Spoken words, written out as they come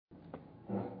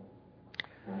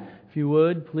If you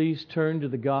would, please turn to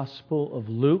the Gospel of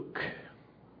Luke.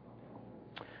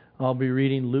 I'll be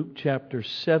reading Luke chapter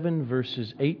 7,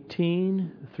 verses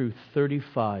 18 through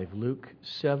 35. Luke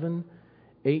 7,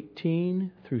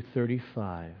 18 through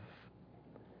 35.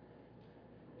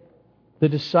 The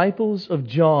disciples of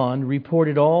John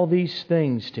reported all these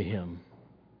things to him.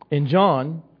 And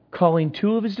John, calling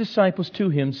two of his disciples to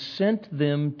him, sent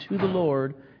them to the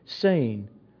Lord, saying,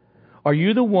 "Are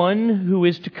you the one who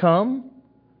is to come?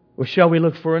 Or shall we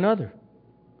look for another?"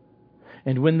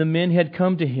 And when the men had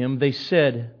come to him, they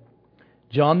said,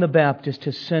 "John the Baptist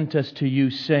has sent us to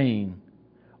you, saying,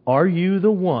 'Are you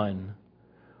the one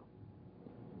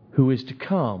who is to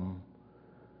come?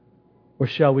 Or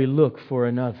shall we look for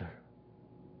another?'"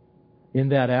 In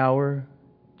that hour,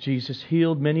 Jesus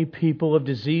healed many people of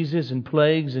diseases and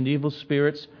plagues and evil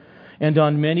spirits, and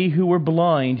on many who were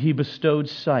blind He bestowed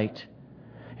sight.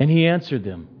 And He answered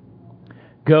them,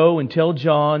 "Go and tell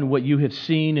John what you have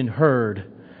seen and heard.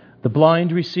 The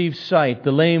blind receive sight,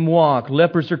 the lame walk,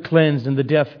 lepers are cleansed, and the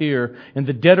deaf hear, and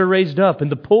the dead are raised up,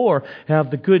 and the poor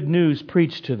have the good news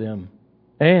preached to them.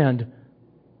 And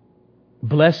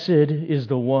blessed is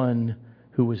the one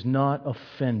who is not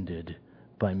offended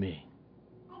by me."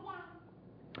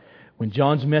 When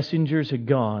John's messengers had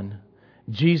gone,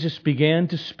 Jesus began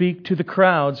to speak to the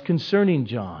crowds concerning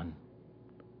John.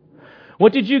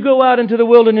 "What did you go out into the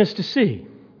wilderness to see?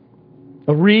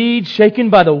 A reed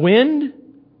shaken by the wind?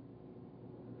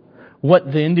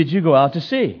 What then did you go out to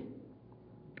see?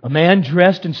 A man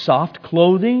dressed in soft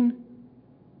clothing?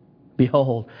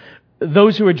 Behold,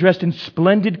 those who are dressed in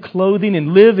splendid clothing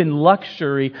and live in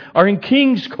luxury are in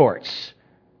king's courts.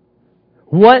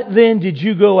 What then did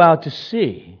you go out to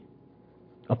see?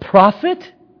 A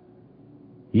prophet?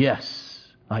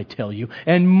 Yes, I tell you,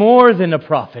 and more than a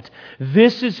prophet.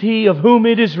 This is he of whom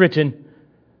it is written,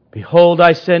 'Behold,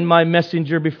 I send my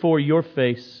messenger before your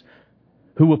face,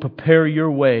 who will prepare your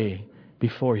way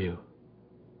before you.'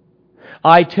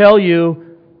 I tell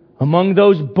you, among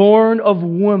those born of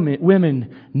women,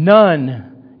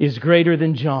 none is greater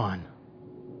than John.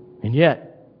 And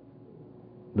yet,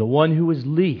 the one who is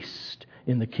least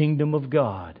in the kingdom of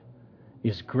God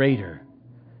is greater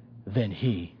than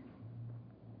he."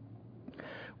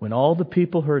 When all the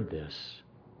people heard this,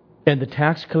 and the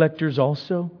tax collectors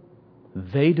also,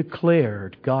 they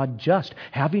declared God just,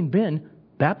 having been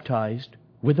baptized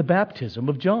with the baptism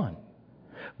of John.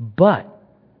 But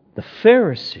the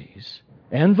Pharisees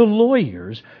and the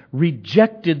lawyers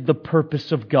rejected the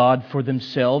purpose of God for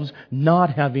themselves,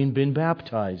 not having been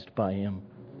baptized by Him.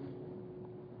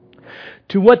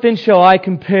 "To what then shall I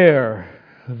compare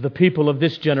the people of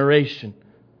this generation?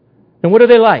 And what are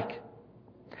they like?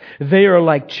 They are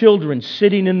like children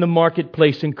sitting in the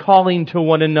marketplace and calling to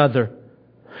one another,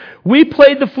 'We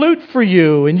played the flute for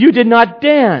you, and you did not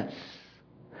dance.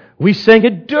 We sang a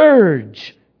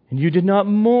dirge, and you did not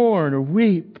mourn or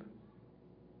weep.'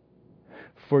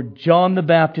 For John the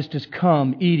Baptist has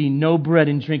come, eating no bread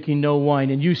and drinking no wine,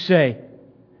 and you say,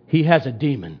 'He has a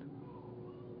demon.'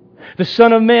 The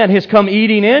Son of Man has come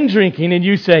eating and drinking, and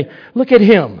you say, 'Look at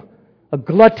him, a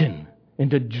glutton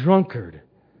and a drunkard,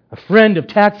 a friend of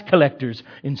tax collectors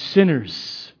and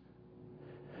sinners.'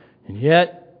 And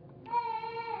yet,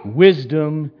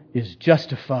 wisdom is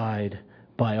justified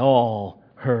by all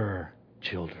her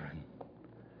children."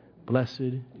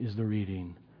 Blessed is the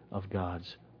reading of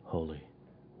God's holy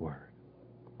word.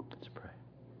 Let's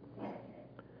pray.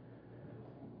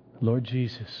 Lord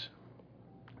Jesus,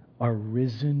 our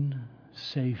risen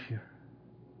Savior,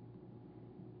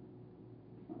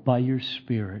 by your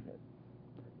Spirit,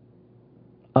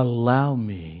 allow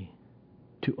me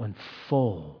to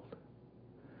unfold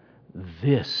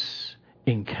this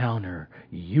encounter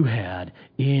you had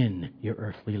in your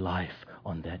earthly life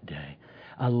on that day.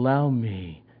 Allow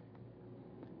me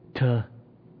to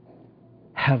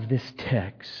have this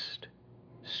text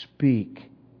speak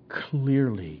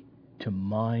clearly to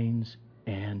minds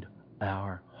and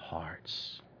our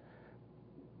hearts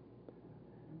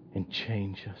and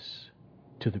change us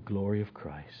to the glory of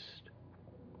Christ.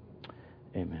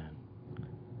 Amen.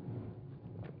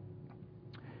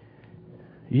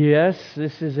 Yes,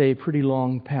 this is a pretty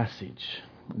long passage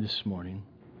this morning,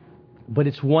 but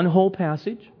it's one whole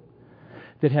passage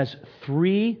that has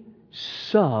 3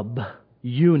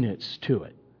 sub-units to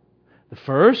it. The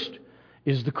first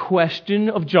is the question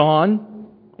of John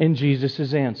and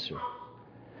Jesus' answer.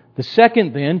 The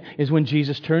second, then, is when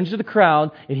Jesus turns to the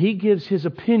crowd and He gives His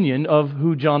opinion of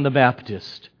who John the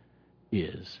Baptist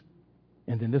is.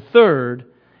 And then the third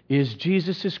is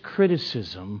Jesus'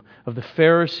 criticism of the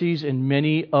Pharisees and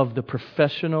many of the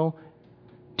professional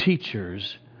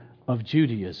teachers of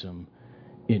Judaism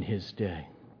in His day.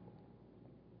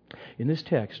 In this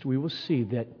text, we will see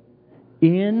that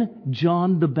in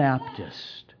John the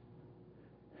Baptist,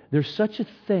 there's such a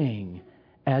thing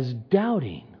as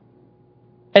doubting,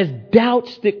 as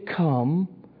doubts that come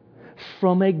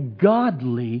from a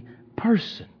godly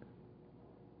person.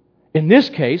 In this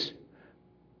case,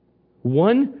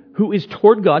 one who is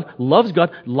toward God, loves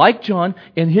God, like John,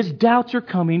 and his doubts are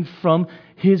coming from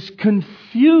his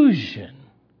confusion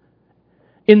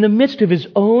in the midst of his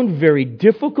own very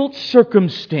difficult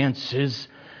circumstances,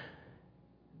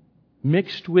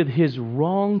 mixed with his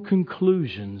wrong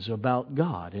conclusions about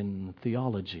God and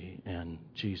theology and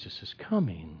Jesus'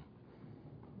 coming.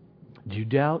 Do you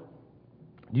doubt?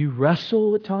 Do you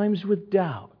wrestle at times with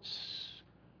doubts?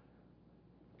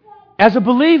 As a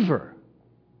believer,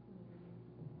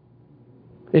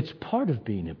 it's part of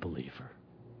being a believer.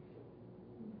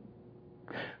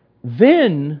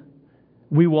 Then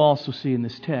we will also see in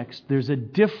this text there's a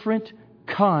different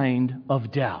kind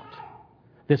of doubt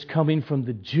that's coming from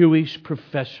the Jewish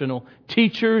professional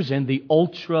teachers and the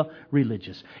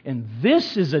ultra-religious. And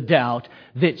this is a doubt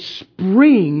that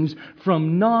springs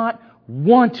from not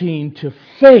wanting to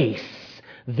face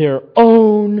their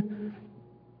own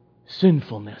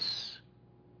sinfulness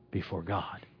before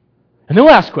God. And they'll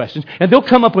ask questions, and they'll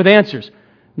come up with answers.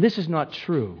 This is not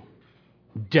true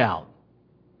doubt.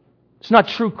 It's not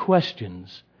true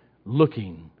questions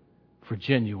looking for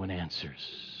genuine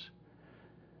answers.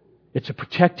 It's a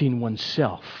protecting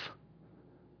oneself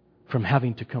from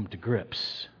having to come to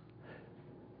grips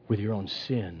with your own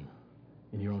sin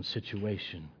in your own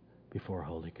situation before a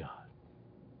holy God.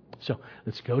 So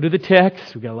let's go to the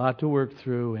text. We've got a lot to work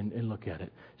through and look at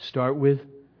it. Start with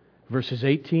verses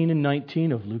 18 and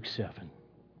 19 of Luke 7.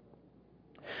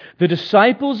 The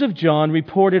disciples of John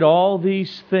reported all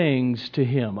these things to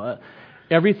him.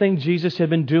 Everything Jesus had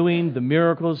been doing, the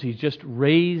miracles, He's just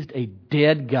raised a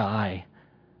dead guy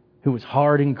who was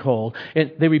hard and cold.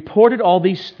 And they reported all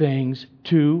these things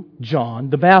to John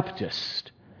the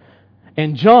Baptist.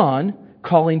 And John,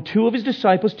 calling two of his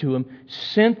disciples to him,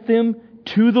 sent them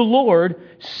to the Lord,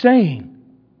 saying,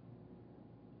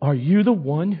 "Are you the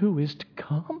one who is to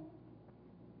come?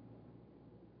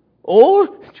 Or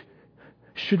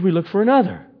should we look for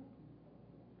another?"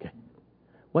 Okay.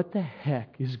 What the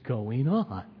heck is going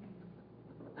on?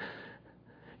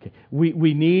 Okay.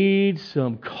 We need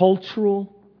some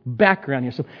cultural background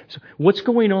here. So what's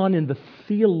going on in the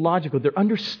theological, their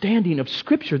understanding of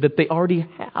Scripture that they already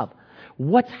have?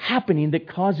 What's happening that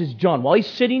causes John, while he's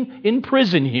sitting in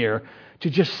prison here, to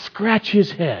just scratch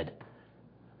his head?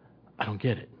 I don't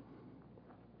get it.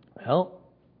 Well,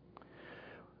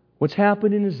 what's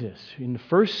happening is this. In the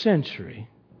first century,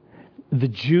 the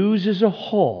Jews as a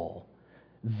whole,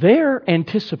 they're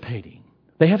anticipating.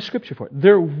 They have Scripture for it.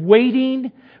 They're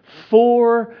waiting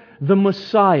for the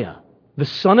Messiah, the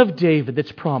Son of David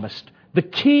that's promised, the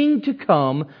King to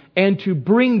come and to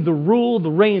bring the rule,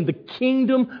 the reign, the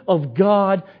kingdom of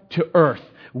God to earth,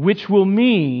 which will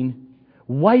mean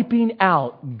wiping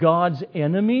out God's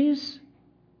enemies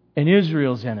and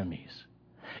Israel's enemies.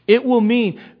 It will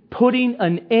mean putting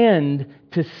an end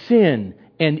to sin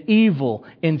and evil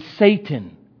and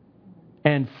Satan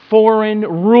and foreign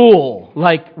rule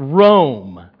like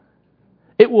Rome.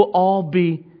 It will all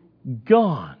be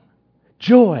gone.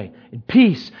 Joy and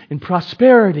peace and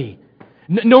prosperity.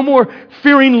 No more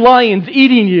fearing lions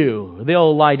eating you.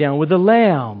 They'll lie down with the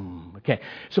lamb. Okay,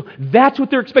 so that's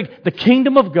what they're expecting. The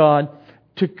kingdom of God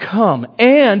to come.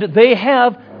 And they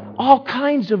have all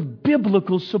kinds of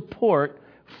biblical support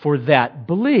for that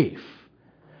belief.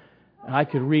 I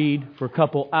could read for a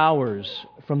couple hours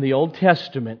from the Old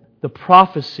Testament the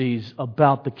prophecies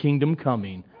about the kingdom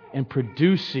coming and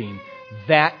producing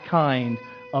that kind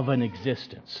of an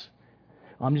existence.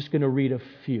 I'm just going to read a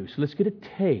few. So let's get a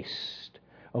taste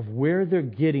of where they're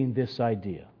getting this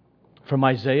idea. From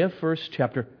Isaiah first,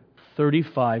 chapter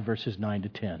 35, verses 9 to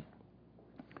 10.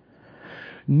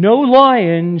 No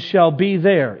lion shall be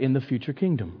there in the future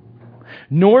kingdom,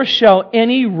 nor shall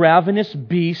any ravenous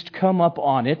beast come up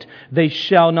on it. They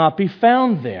shall not be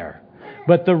found there.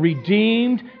 But the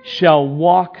redeemed shall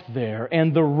walk there,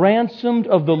 and the ransomed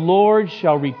of the Lord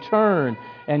shall return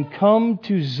and come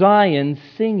to Zion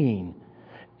singing.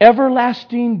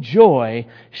 Everlasting joy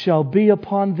shall be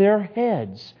upon their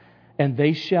heads, and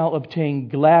they shall obtain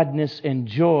gladness and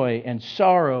joy, and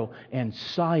sorrow and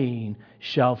sighing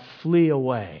shall flee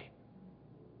away.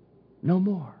 No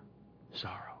more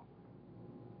sorrow.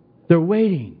 They're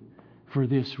waiting for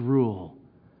this rule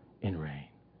and reign.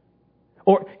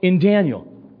 Or in Daniel,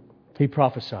 he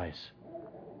prophesies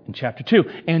in chapter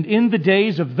 2, and in the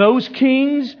days of those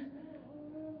kings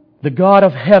the God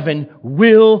of heaven,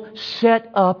 will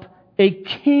set up a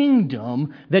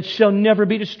kingdom that shall never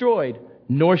be destroyed,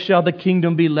 nor shall the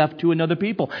kingdom be left to another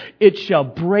people. It shall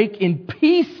break in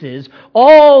pieces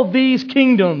all these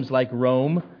kingdoms like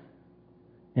Rome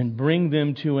and bring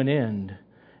them to an end,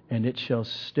 and it shall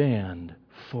stand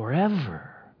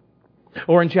forever.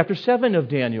 Or in chapter 7 of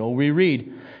Daniel, we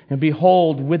read, "And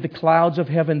behold, with the clouds of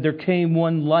heaven there came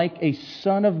one like a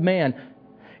son of man.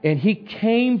 And he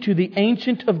came to the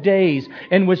Ancient of Days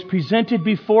and was presented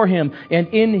before him. And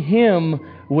in him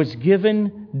was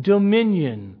given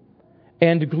dominion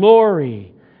and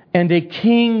glory and a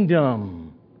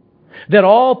kingdom, that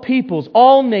all peoples,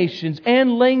 all nations,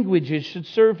 and languages should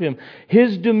serve him.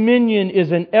 His dominion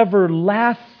is an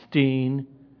everlasting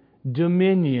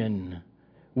dominion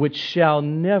which shall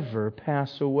never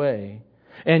pass away,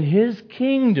 and his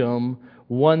kingdom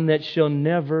one that shall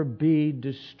never be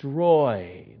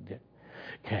destroyed."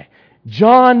 Okay,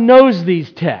 John knows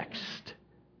these texts.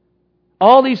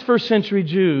 All these first century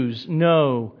Jews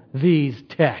know these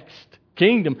texts.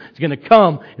 Kingdom is going to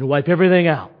come and wipe everything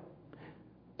out.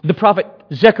 The prophet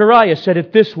Zechariah said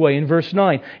it this way in verse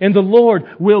 9, "And the Lord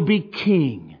will be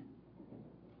king."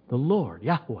 The Lord,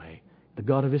 Yahweh, the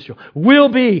God of Israel, will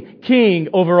be king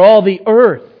over all the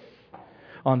earth.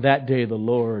 On that day the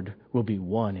Lord will be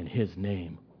one in His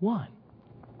name. One.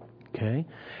 Okay?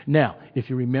 Now, if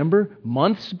you remember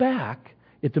months back,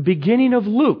 at the beginning of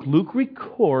Luke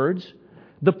records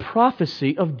the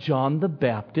prophecy of John the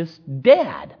Baptist's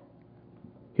dad.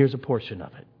 Here's a portion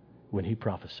of it when he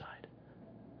prophesied.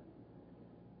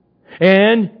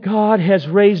 "And God has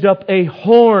raised up a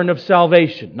horn of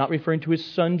salvation," not referring to His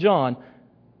son John,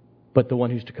 but the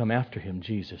one who's to come after Him,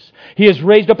 Jesus. "He has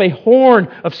raised up a horn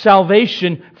of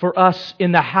salvation for us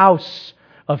in the house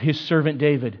of His servant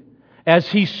David,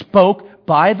 as He spoke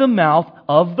by the mouth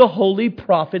of the holy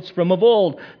prophets from of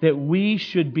old, that we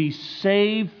should be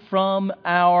saved from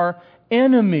our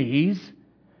enemies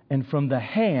and from the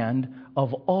hand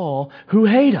of all who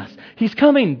hate us." He's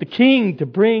coming, the King, to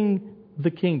bring the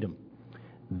kingdom.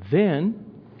 Then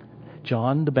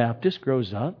John the Baptist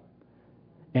grows up,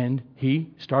 and he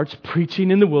starts preaching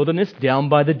in the wilderness down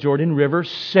by the Jordan River,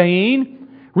 saying,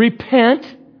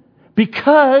 "Repent,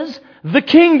 because the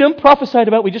kingdom," prophesied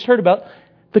about, we just heard about,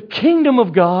 the kingdom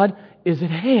of God is at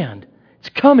hand. It's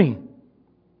coming.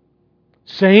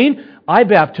 Saying, "I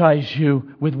baptize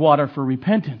you with water for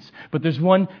repentance, but there's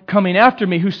one coming after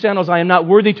me whose sandals I am not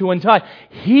worthy to untie.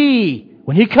 He,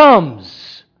 when He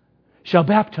comes, shall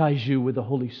baptize you with the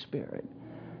Holy Spirit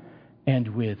and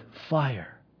with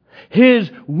fire. His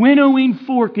winnowing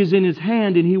fork is in His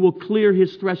hand, and He will clear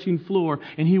His threshing floor,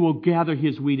 and He will gather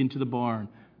His wheat into the barn.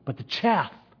 But the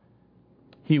chaff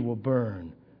He will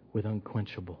burn with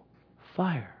unquenchable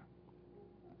fire."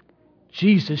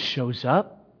 Jesus shows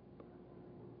up,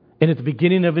 and at the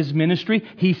beginning of His ministry,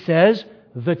 He says,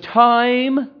 the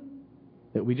time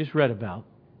that we just read about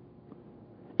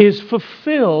is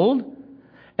fulfilled,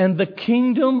 and the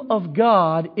kingdom of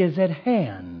God is at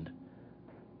hand.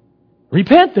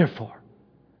 Repent, therefore,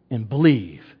 and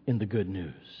believe in the good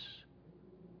news.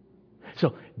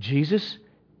 So, Jesus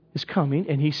is coming,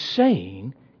 and He's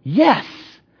saying, yes,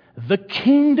 the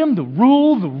kingdom, the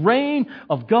rule, the reign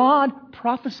of God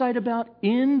prophesied about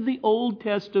in the Old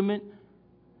Testament,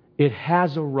 it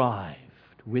has arrived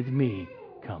with me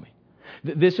coming.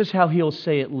 This is how He'll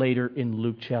say it later in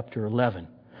Luke chapter 11.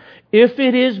 "If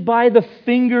it is by the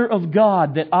finger of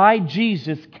God that I,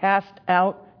 Jesus, cast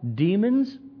out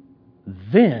demons,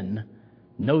 then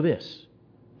know this,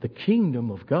 the kingdom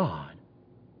of God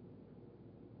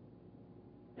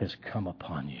has come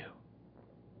upon you."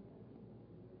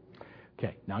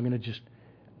 Okay, now I'm going to just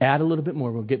add a little bit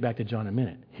more. We'll get back to John in a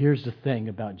minute. Here's the thing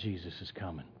about Jesus'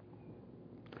 coming.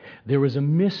 There was a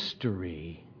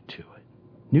mystery to it.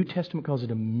 New Testament calls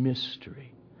it a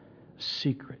mystery, a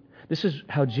secret. This is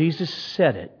how Jesus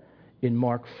said it in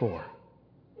Mark 4.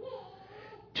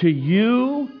 "To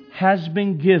you has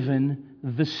been given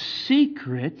the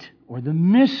secret or the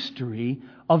mystery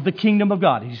of the kingdom of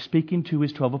God." He's speaking to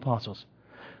His 12 apostles.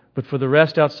 "But for the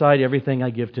rest outside, everything I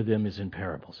give to them is in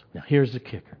parables." Now here's the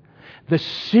kicker. The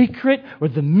secret or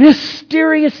the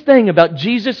mysterious thing about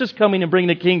Jesus' coming and bringing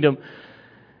the kingdom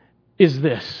is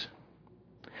this: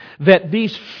 that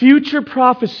these future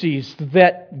prophecies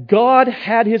that God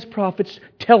had His prophets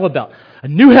tell about, a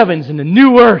new heavens and a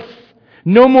new earth,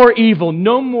 no more evil,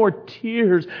 no more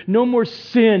tears, no more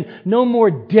sin, no more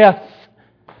death,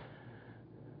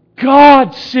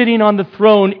 God sitting on the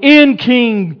throne in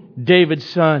King David's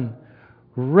son,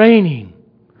 reigning.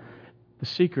 The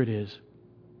secret is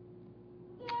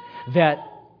that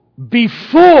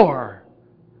before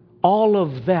all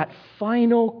of that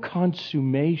final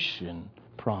consummation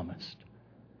promised,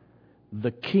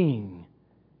 the King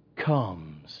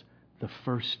comes the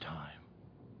first time,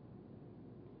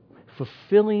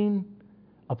 fulfilling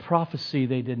a prophecy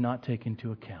they did not take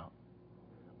into account.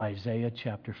 Isaiah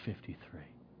chapter 53.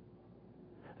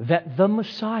 That the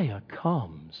Messiah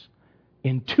comes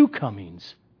in two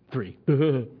comings. Three.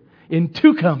 In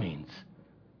two comings.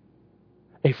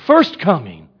 A first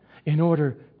coming in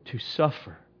order to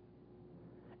suffer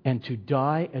and to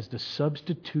die as the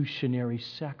substitutionary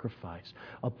sacrifice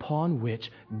upon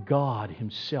which God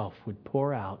Himself would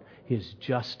pour out His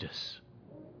justice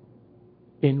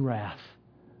in wrath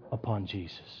upon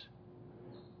Jesus.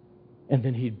 And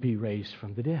then He'd be raised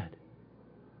from the dead.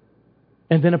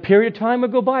 And then a period of time will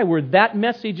go by where that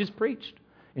message is preached,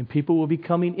 and people will be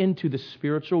coming into the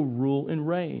spiritual rule and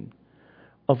reign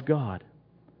of God.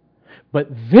 But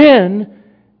then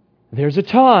there's a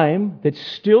time that's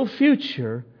still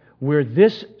future where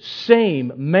this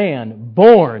same man,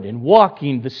 born and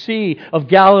walking the Sea of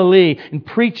Galilee and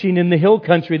preaching in the hill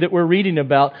country that we're reading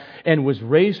about, and was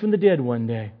raised from the dead one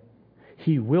day,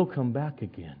 He will come back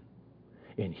again.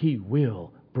 And He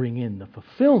will bring in the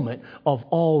fulfillment of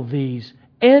all these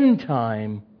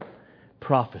end-time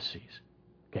prophecies.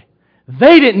 Okay.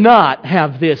 They did not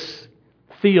have this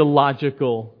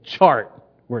theological chart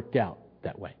worked out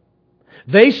that way.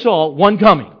 They saw one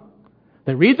coming.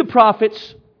 They read the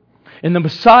prophets, and the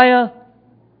Messiah,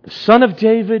 the Son of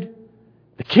David,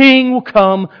 the King will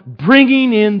come,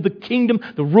 bringing in the kingdom,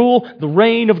 the rule, the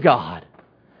reign of God.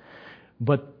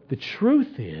 But the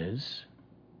truth is,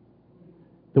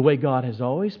 the way God has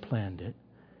always planned it,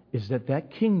 is that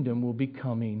that kingdom will be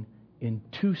coming in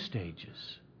two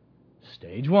stages.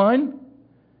 Stage one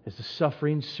is the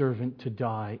suffering servant to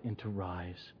die and to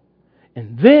rise.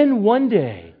 And then one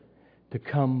day to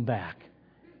come back.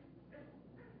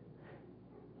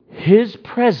 His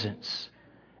presence,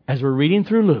 as we're reading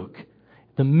through Luke,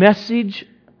 the message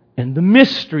and the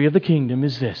mystery of the kingdom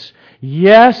is this.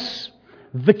 Yes,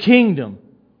 the kingdom,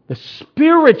 the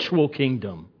spiritual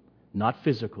kingdom, not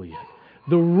physical yet.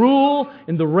 The rule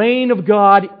and the reign of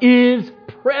God is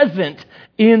present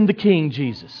in the King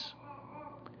Jesus.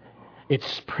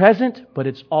 It's present, but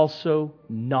it's also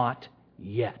not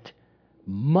yet.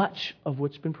 Much of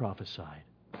what's been prophesied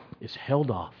is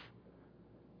held off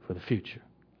for the future.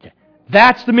 Okay.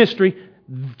 That's the mystery.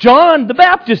 John the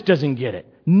Baptist doesn't get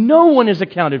it. No one is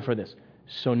accounted for this.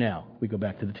 So now we go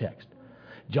back to the text.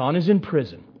 John is in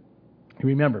prison. You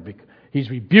remember, he's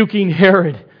rebuking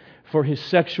Herod for his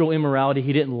sexual immorality.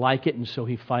 He didn't like it, and so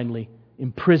he finally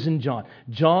imprisoned John.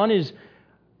 John is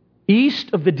east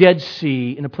of the Dead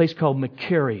Sea in a place called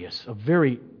Macarius, a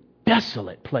very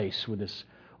desolate place where this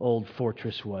old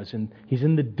fortress was. And he's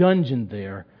in the dungeon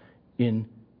there in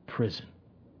prison.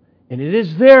 And it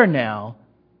is there now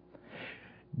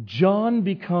John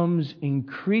becomes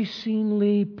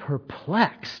increasingly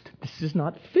perplexed. This is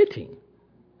not fitting.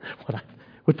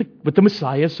 What the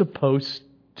Messiah is supposed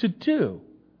to do.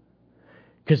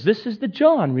 Because this is the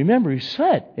John, remember, he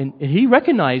said, and he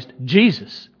recognized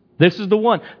Jesus. This is the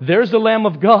one. There's the Lamb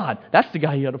of God. That's the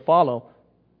guy you ought to follow.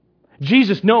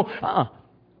 Jesus, no,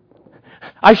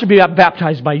 I should be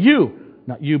baptized by you,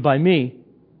 not you by me.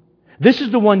 This is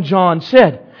the one John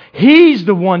said. He's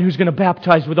the one who's going to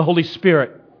baptize with the Holy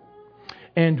Spirit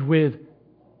and with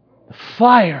the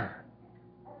fire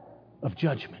of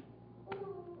judgment.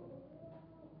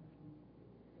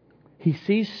 He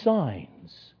sees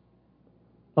signs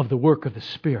of the work of the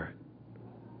Spirit,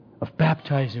 of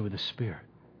baptizing with the Spirit.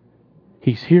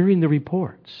 He's hearing the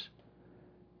reports.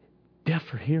 Deaf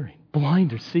are hearing,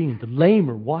 blind are seeing, the lame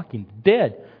are walking, the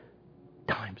dead,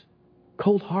 times,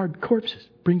 cold, hard corpses,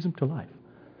 brings them to life.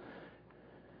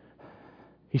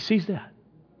 He sees that.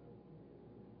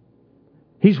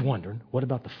 He's wondering, what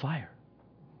about the fire?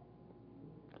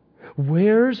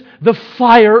 Where's the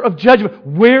fire of judgment?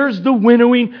 Where's the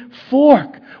winnowing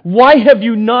fork? Why have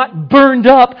you not burned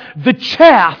up the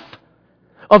chaff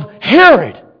of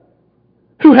Herod,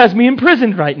 who has me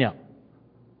imprisoned right now?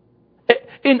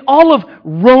 In all of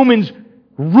Roman's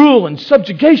rule and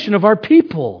subjugation of our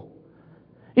people,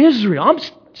 Israel, I'm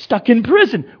stuck in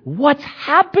prison. What's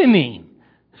happening?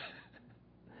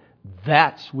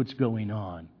 That's what's going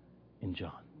on in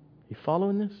John. You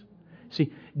following this?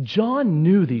 See, John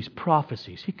knew these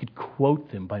prophecies. He could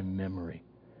quote them by memory.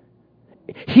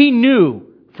 He knew,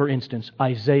 for instance,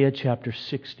 Isaiah chapter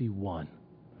 61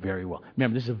 very well.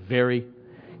 Remember, this is a very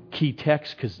key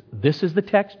text because this is the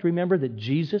text, remember, that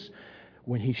Jesus,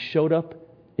 when He showed up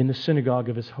in the synagogue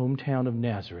of His hometown of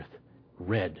Nazareth,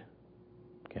 read.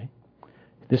 Okay?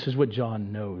 This is what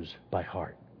John knows by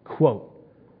heart. Quote,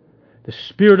 The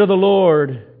Spirit of the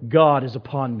Lord God is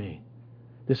upon me.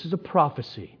 This is a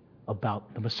prophecy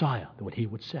about the Messiah, what He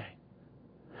would say.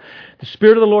 The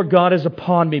Spirit of the Lord God is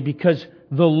upon me because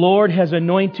the Lord has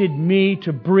anointed me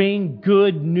to bring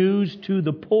good news to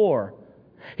the poor.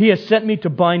 He has sent me to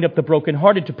bind up the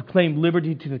brokenhearted, to proclaim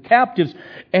liberty to the captives,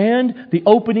 and the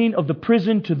opening of the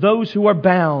prison to those who are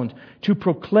bound, to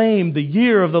proclaim the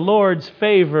year of the Lord's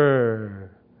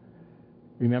favor.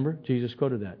 Remember, Jesus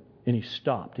quoted that. And He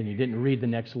stopped and He didn't read the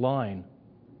next line,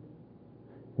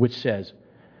 which says,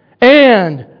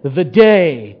 and the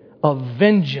day of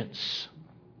vengeance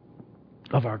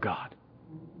of our God.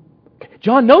 Okay.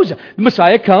 John knows that. The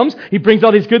Messiah comes, He brings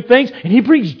all these good things, and He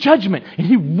brings judgment, and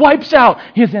He wipes out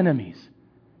His enemies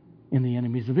and the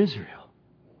enemies of Israel.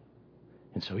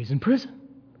 And so He's in prison.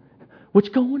 What's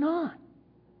going on?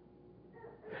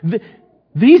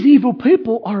 These evil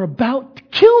people are about to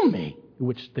kill me,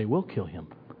 which they will kill Him.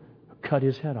 Cut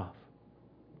His head off.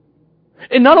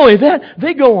 And not only that,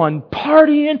 they go on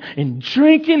partying and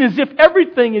drinking as if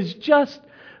everything is just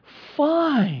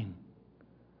fine.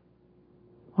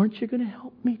 Aren't you going to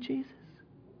help me, Jesus?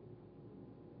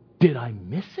 Did I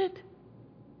miss it?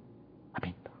 I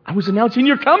mean, I was announcing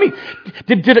you're coming.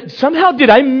 Somehow did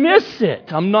I miss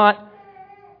it? I'm not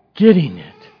getting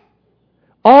it.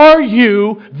 Are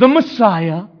you the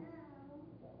Messiah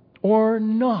or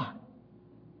not?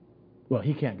 Well,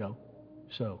 He can't go.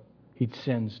 So He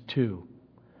sends two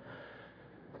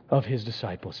of His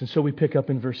disciples. And so we pick up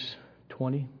in verse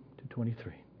 20 to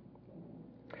 23.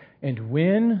 And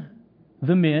when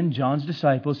the men, John's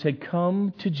disciples, had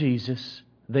come to Jesus,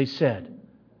 they said,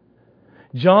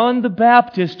 John the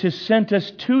Baptist has sent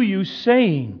us to you,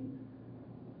 saying,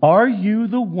 are you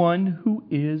the one who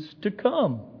is to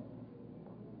come?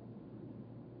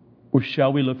 Or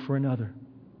shall we look for another?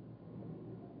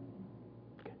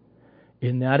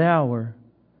 In that hour,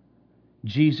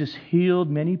 Jesus healed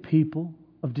many people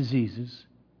of diseases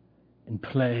and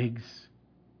plagues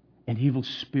and evil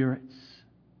spirits.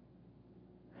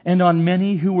 And on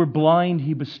many who were blind,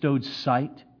 He bestowed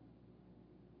sight.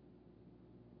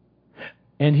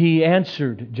 And He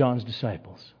answered John's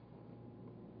disciples,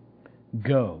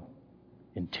 go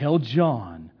and tell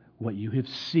John what you have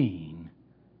seen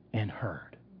and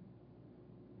heard.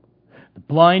 The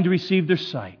blind receive their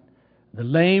sight, the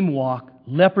lame walk,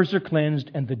 lepers are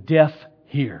cleansed, and the deaf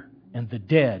hear, and the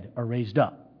dead are raised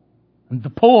up. And the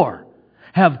poor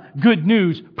have good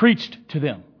news preached to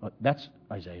them. That's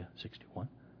Isaiah 61.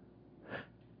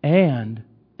 And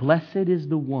blessed is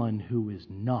the one who is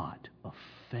not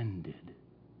offended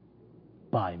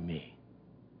by me.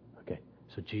 Okay,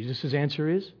 so Jesus' answer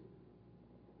is,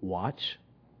 watch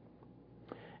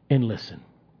and listen.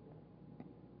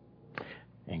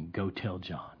 And go tell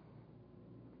John.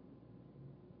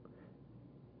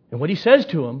 And what He says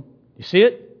to him, you see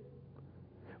it?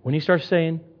 When He starts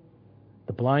saying,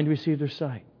 the blind receive their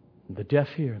sight, and the deaf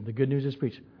hear, and the good news is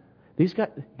preached. These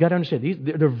got to understand,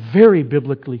 they're very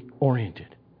biblically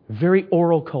oriented, very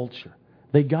oral culture.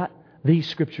 They got these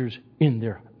scriptures in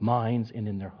their minds and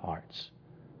in their hearts.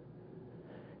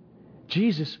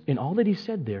 Jesus, in all that He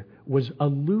said there, was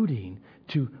alluding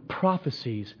to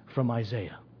prophecies from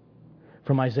Isaiah.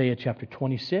 From Isaiah chapter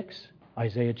 26,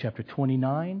 Isaiah chapter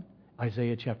 29,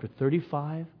 Isaiah chapter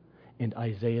 35, and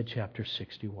Isaiah chapter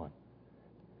 61.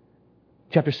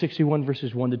 Chapter 61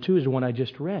 verses 1 to 2 is the one I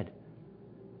just read,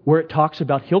 where it talks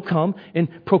about He'll come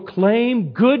and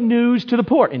proclaim good news to the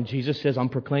poor. And Jesus says, I'm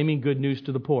proclaiming good news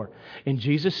to the poor. And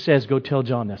Jesus says, go tell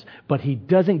John this. But He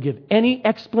doesn't give any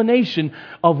explanation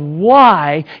of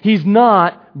why He's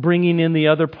not bringing in the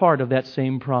other part of that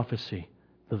same prophecy,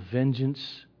 the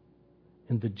vengeance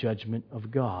and the judgment of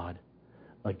God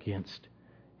against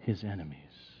His enemies.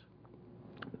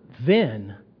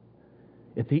 Then,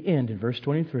 at the end, in verse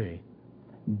 23,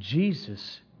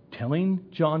 Jesus, telling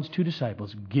John's two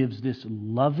disciples, gives this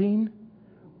loving,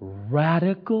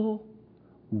 radical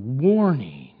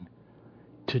warning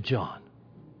to John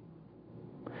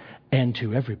and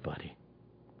to everybody.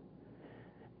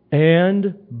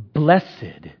 And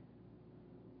blessed,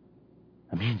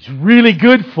 I mean, it's really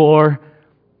good for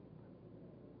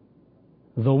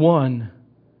the one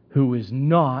who is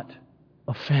not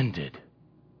offended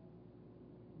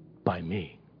by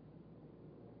me.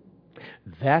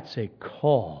 That's a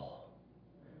call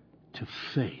to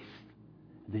faith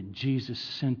that Jesus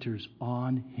centers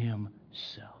on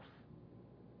Himself.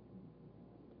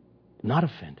 Not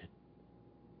offended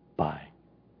by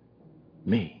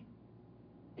me.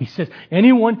 He says,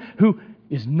 anyone who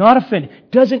is not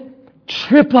offended, doesn't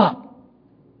trip up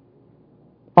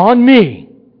on me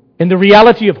and the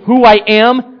reality of who I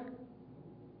am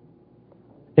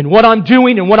and what I'm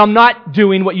doing and what I'm not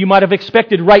doing, what you might have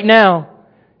expected right now,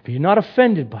 if you're not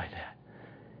offended by that,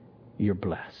 you're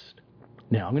blessed.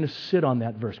 Now, I'm going to sit on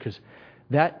that verse because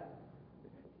that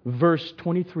verse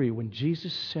 23, when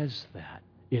Jesus says that,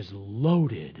 is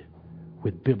loaded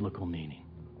with biblical meaning.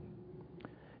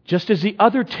 Just as the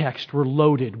other texts were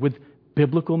loaded with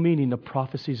biblical meaning, the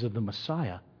prophecies of the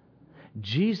Messiah,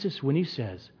 Jesus, when He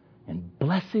says, and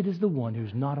blessed is the one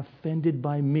who's not offended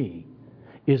by me,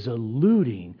 is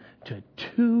alluding to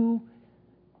two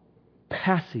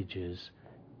passages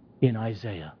in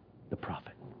Isaiah the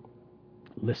prophet.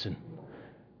 Listen.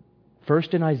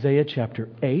 First in Isaiah chapter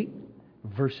 8,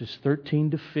 verses 13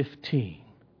 to 15.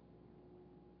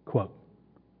 Quote,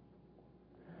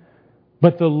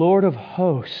 "But the Lord of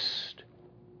hosts,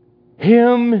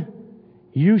 Him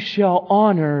you shall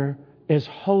honor as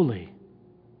holy.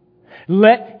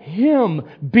 Let Him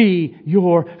be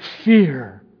your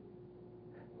fear,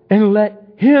 and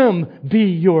let Him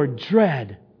be your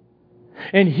dread.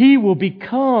 And He will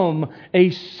become a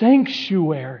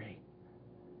sanctuary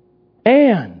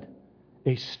and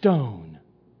a stone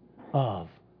of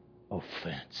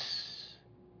offense,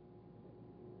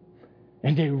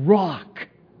 and a rock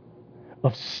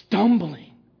of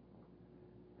stumbling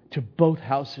to both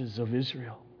houses of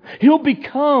Israel. He'll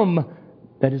become,"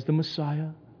 that is the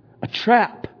Messiah, "a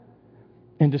trap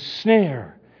and a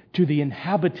snare to the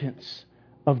inhabitants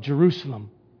of Jerusalem.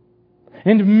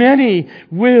 And many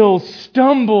will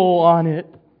stumble on it.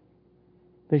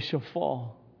 They shall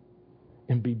fall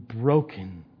and be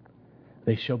broken.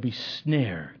 They shall be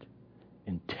snared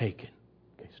and taken."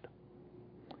 Okay, stop.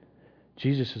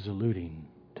 Jesus is alluding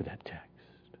to that text.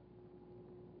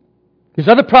 There's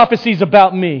other prophecies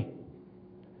about me.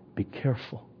 Be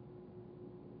careful.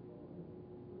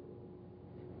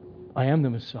 I am the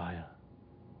Messiah.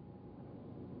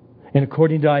 And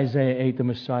according to Isaiah 8, the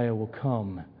Messiah will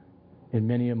come, and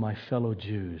many of my fellow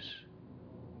Jews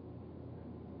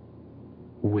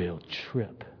will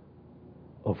trip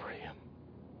over Him.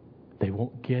 They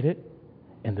won't get it,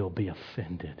 and they'll be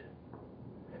offended.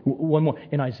 One more.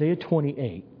 In Isaiah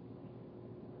 28,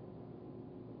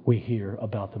 we hear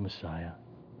about the Messiah.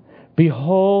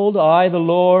 "Behold, I, the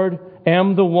Lord,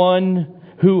 am the one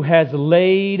who has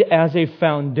laid as a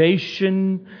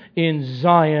foundation in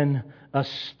Zion a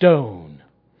stone,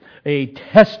 a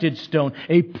tested stone,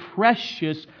 a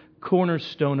precious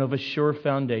cornerstone of a sure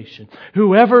foundation.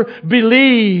 Whoever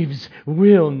believes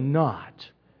will not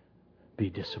be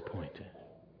disappointed."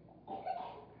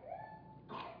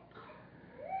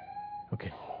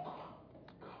 Okay.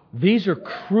 These are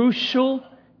crucial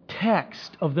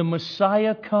texts of the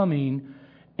Messiah coming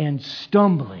and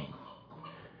stumbling.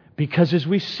 Because as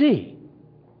we see,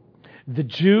 the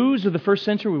Jews of the first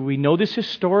century, we know this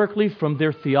historically from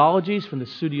their theologies, from the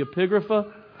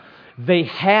Pseudepigrapha, they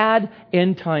had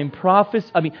end-time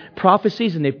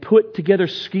prophecies, and they put together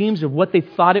schemes of what they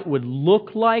thought it would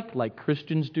look like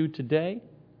Christians do today.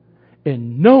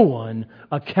 And no one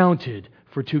accounted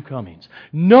for two comings.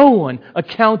 No one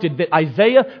accounted that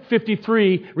Isaiah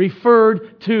 53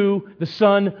 referred to the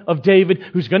Son of David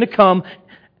who's going to come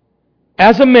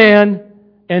as a man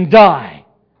and die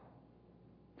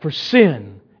for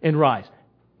sin and rise.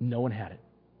 No one had it.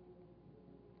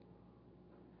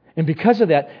 And because of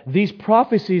that, these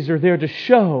prophecies are there to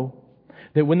show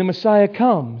that when the Messiah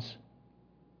comes,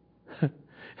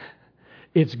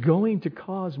 it's going to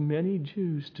cause many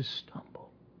Jews to stumble.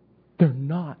 They're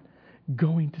not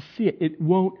going to see it. It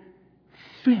won't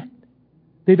fit.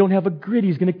 They don't have a grid.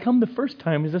 He's going to come the first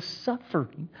time as a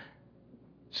suffering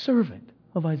servant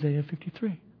of Isaiah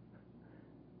 53.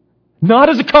 Not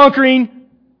as a conquering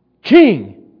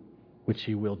king, which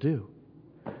He will do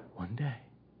one day.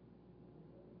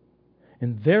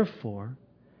 And therefore,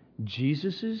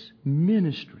 Jesus'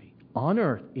 ministry on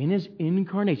earth, in His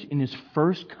incarnation, in His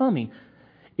first coming,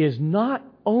 is not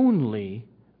only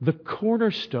the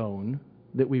cornerstone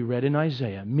that we read in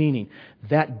Isaiah, meaning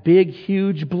that big,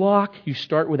 huge block, you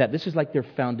start with that. This is like their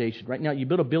foundation. Right now, you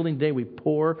build a building today, we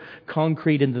pour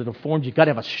concrete into the forms. You've got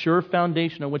to have a sure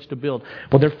foundation on which to build.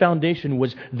 Well, their foundation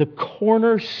was the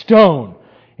cornerstone,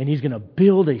 and He's going to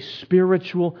build a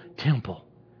spiritual temple.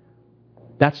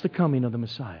 That's the coming of the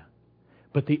Messiah.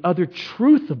 But the other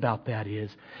truth about that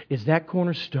is that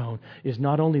cornerstone is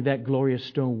not only that glorious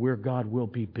stone where God will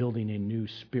be building a new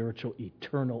spiritual,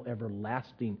 eternal,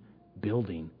 everlasting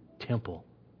building, temple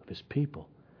of His people.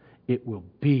 It will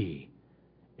be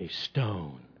a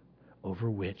stone over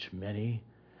which many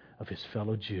of His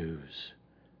fellow Jews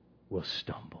will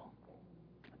stumble.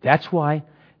 That's why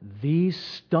these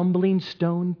stumbling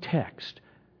stone texts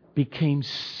became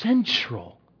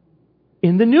central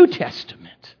in the New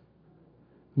Testament.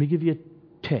 me give you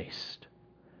a taste.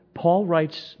 Paul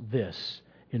writes this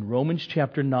in Romans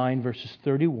chapter 9, verses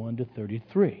 31 to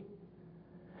 33.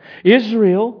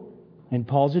 Israel, and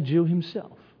Paul's a Jew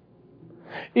himself,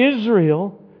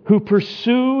 Israel, who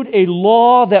pursued a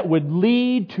law that would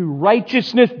lead to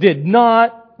righteousness, did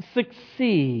not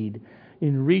succeed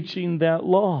in reaching that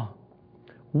law.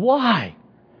 Why?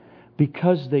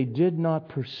 Because they did not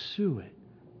pursue it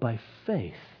by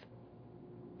faith,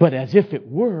 but as if it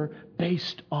were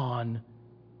based on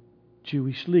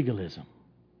Jewish legalism.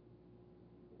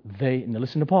 Now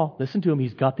listen to Paul. Listen to him.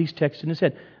 He's got these texts in his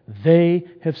head. They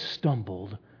have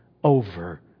stumbled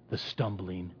over the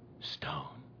stumbling stone.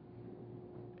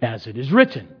 As it is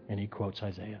written, and he quotes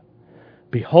Isaiah,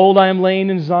 Behold, I am laying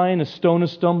in Zion a stone of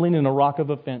stumbling and a rock of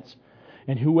offense,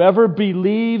 and whoever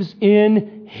believes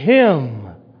in Him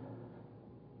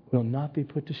will not be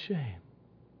put to shame.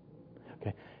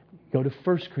 Okay, go to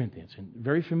 1 Corinthians, and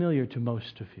very familiar to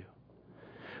most of you.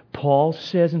 Paul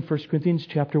says in 1 Corinthians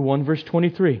chapter 1, verse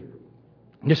 23,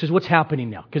 this is what's happening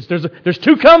now, because there's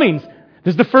two comings.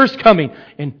 There's the first coming,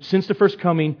 and since the first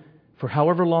coming, for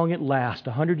however long it lasts,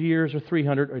 100 years or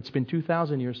 300, or it's been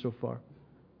 2,000 years so far,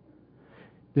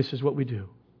 this is what we do.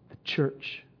 The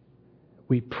church.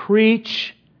 We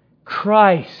preach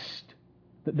Christ.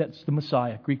 That's the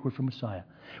Messiah, Greek word for Messiah.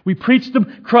 We preach the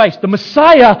Christ, the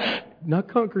Messiah, not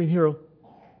conquering hero,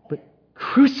 but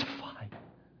crucified.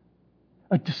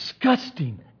 A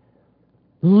disgusting,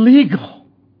 legal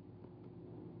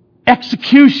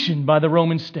execution by the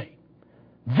Roman state.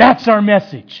 That's our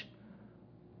message.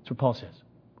 That's what Paul says.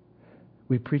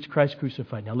 We preach Christ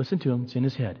crucified. Now listen to him. It's in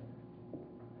his head.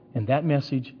 And that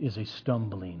message is a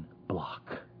stumbling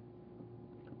block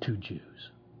to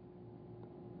Jews.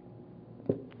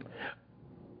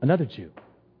 Another Jew,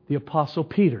 the Apostle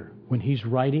Peter, when he's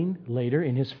writing later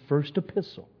in his first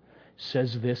epistle,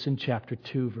 says this in chapter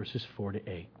 2, verses 4 to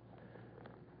 8.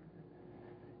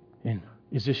 And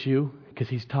is this you? Because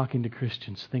he's talking to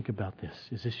Christians. Think about this.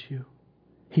 Is this you?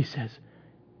 He says,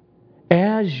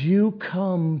 as you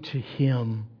come to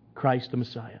Him, Christ the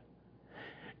Messiah,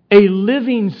 a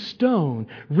living stone,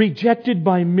 rejected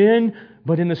by men,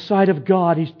 but in the sight of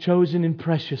God He's chosen and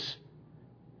precious.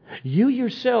 You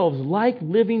yourselves, like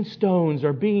living stones,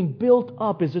 are being built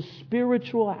up as a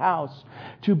spiritual house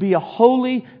to be a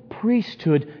holy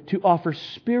priesthood, to offer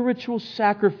spiritual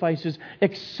sacrifices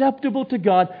acceptable to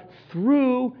God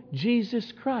through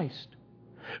Jesus Christ.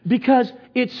 Because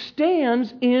it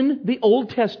stands in the Old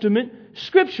Testament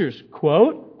Scriptures.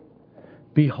 Quote,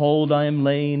 Behold, I am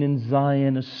laying in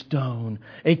Zion a stone,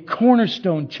 a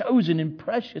cornerstone chosen and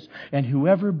precious, and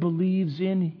whoever believes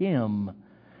in Him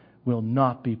will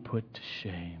not be put to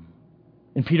shame.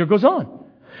 And Peter goes on.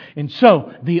 And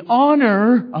so, the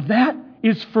honor of that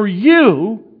is for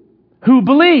you who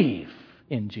believe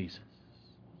in Jesus.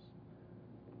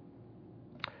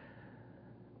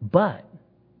 But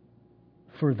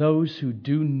for those who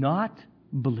do not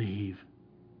believe,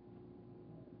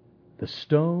 the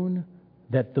stone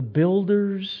that the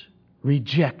builders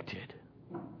rejected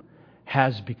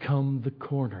has become the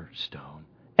cornerstone.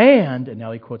 And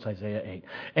now he quotes Isaiah 8,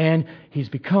 and he's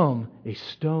become a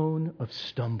stone of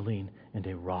stumbling and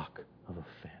a rock of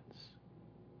offense.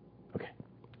 Okay,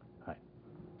 all right,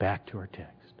 back to our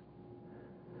text.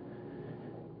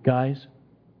 Guys,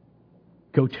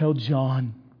 go tell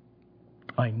John,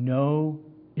 I know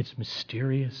it's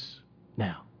mysterious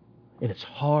now, and it's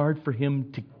hard for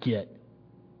him to get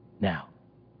now.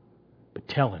 But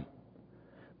tell him,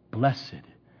 blessed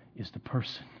is the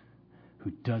person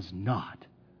who does not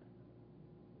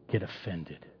get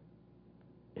offended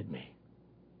at me.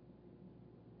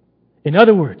 In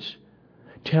other words,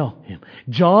 tell him,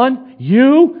 John,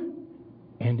 you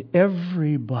and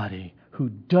everybody who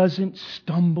doesn't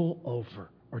stumble over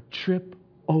or trip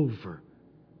over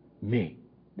me.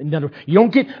 In other words, you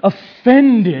don't get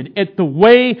offended at the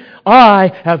way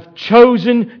I have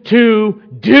chosen to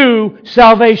do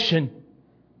salvation.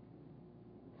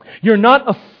 You're not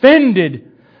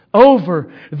offended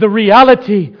over the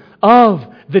reality of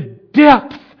the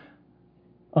depth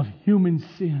of human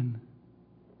sin.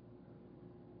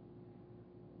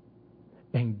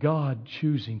 And God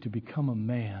choosing to become a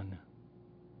man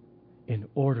in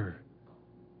order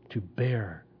to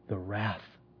bear the wrath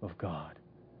of God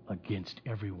against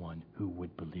everyone who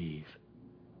would believe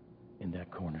in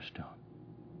that cornerstone.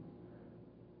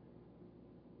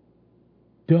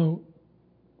 Don't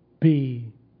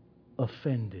be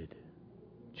offended,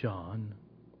 John,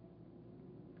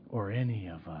 or any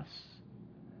of us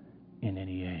in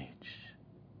any age.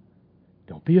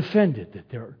 Don't be offended that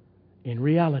there, in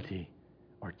reality,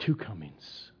 are two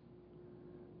comings,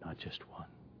 not just one.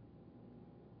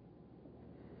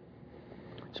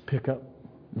 Let's pick up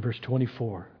verse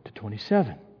 24 to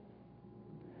 27.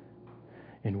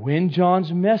 And when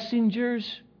John's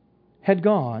messengers had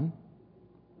gone,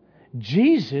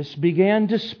 Jesus began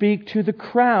to speak to the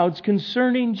crowds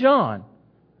concerning John.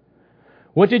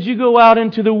 What did you go out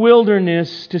into the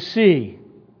wilderness to see?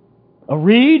 A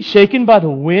reed shaken by the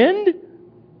wind?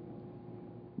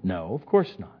 No, of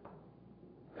course not.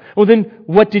 Well, then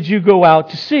what did you go out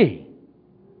to see?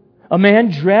 A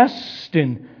man dressed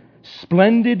in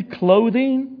splendid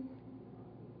clothing?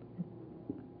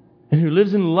 And who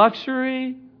lives in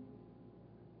luxury?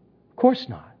 Of course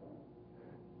not.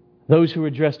 Those who are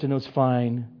dressed in those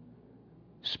fine,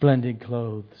 splendid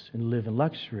clothes and live in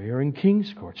luxury are in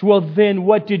king's courts. Well, then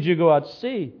what did you go out to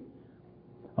see?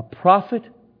 A prophet?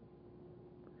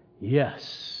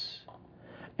 Yes,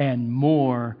 and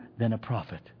more than a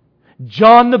prophet.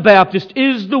 John the Baptist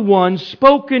is the one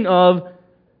spoken of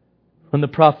from the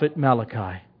prophet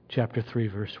Malachi, chapter 3,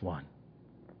 verse 1.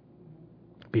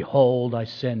 Behold, I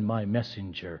send my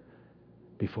messenger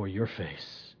before your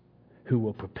face, who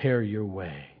will prepare your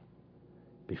way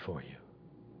before you.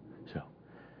 So,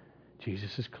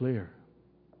 Jesus is clear.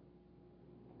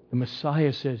 The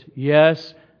Messiah says,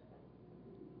 yes,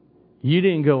 you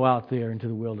didn't go out there into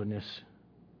the wilderness,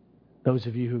 those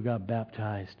of you who got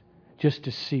baptized, just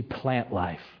to see plant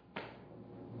life,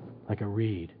 like a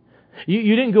reed.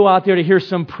 You didn't go out there to hear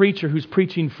some preacher who's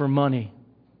preaching for money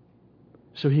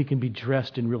so he can be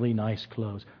dressed in really nice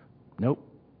clothes. Nope.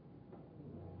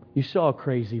 You saw a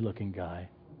crazy-looking guy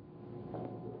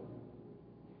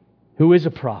who is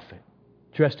a prophet,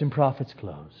 dressed in prophet's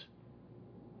clothes.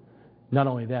 Not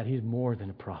only that, he's more than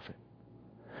a prophet.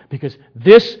 Because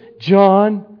this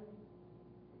John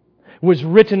was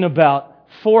written about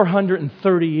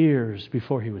 430 years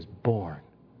before he was born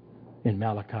in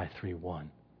Malachi 3:1.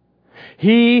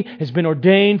 He has been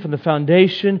ordained from the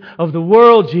foundation of the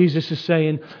world, Jesus is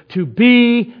saying, to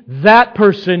be that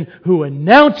person who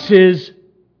announces,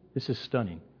 this is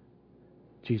stunning,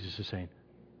 Jesus is saying,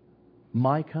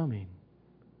 my coming.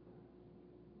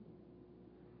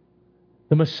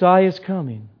 The Messiah is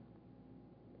coming.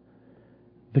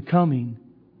 The coming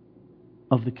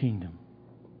of the kingdom.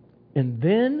 And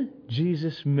then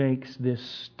Jesus makes this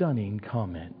stunning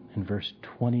comment in verse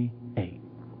 28.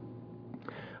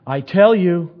 I tell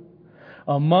you,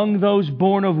 among those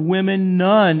born of women,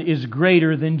 none is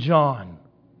greater than John.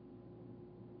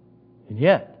 And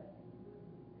yet,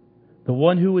 the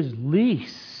one who is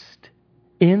least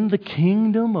in the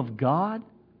kingdom of God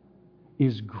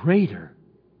is greater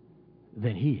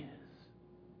than he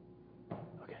is.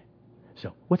 Okay,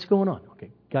 so what's going on?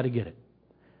 Okay, got to get it.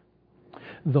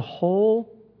 The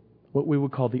whole, what we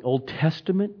would call the Old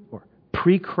Testament or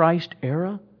pre-Christ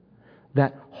era,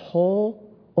 that whole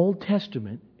Old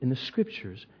Testament in the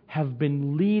Scriptures have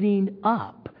been leading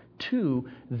up to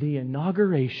the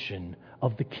inauguration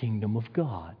of the kingdom of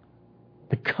God,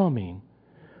 the coming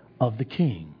of the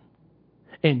King.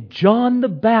 And John the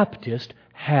Baptist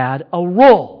had a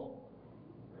role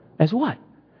as what?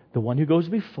 The one who goes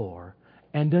before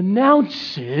and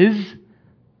announces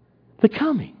the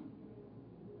coming.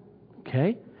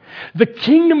 Okay? The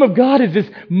kingdom of God is this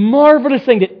marvelous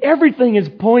thing that everything is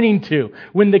pointing to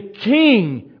when the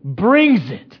King brings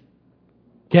it.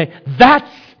 Okay?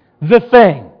 That's the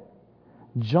thing.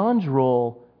 John's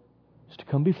role is to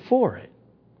come before it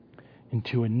and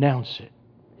to announce it.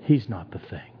 He's not the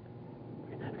thing.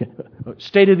 Okay.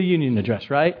 State of the Union address,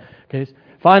 right? Okay.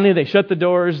 Finally, they shut the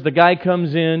doors. The guy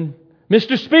comes in.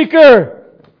 Mr. Speaker,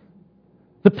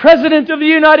 the President of the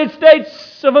United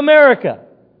States of America.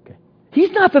 Okay.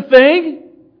 He's not the thing.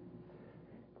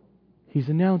 He's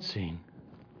announcing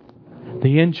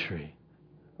the entry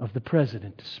of the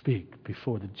President to speak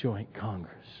before the joint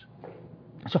Congress.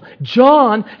 So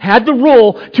John had the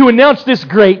role to announce this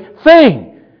great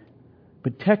thing.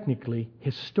 But technically,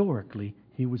 historically,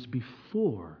 he was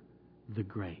before the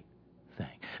great thing.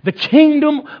 The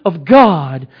kingdom of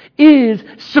God is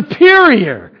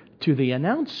superior to the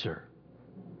announcer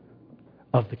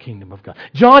of the kingdom of God.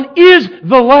 John is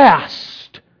the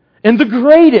last and the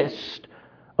greatest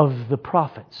of the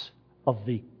prophets of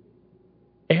the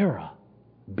era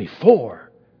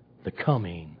before the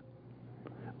coming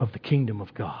of the kingdom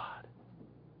of God.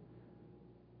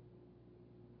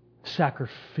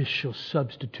 Sacrificial,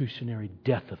 substitutionary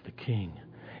death of the King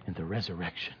and the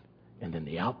resurrection, and then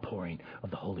the outpouring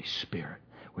of the Holy Spirit,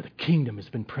 where the kingdom has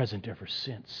been present ever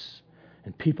since,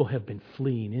 and people have been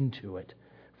fleeing into it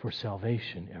for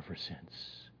salvation ever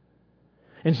since.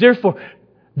 And therefore,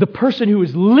 the person who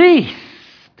is least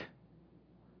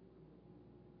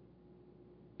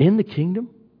in the kingdom,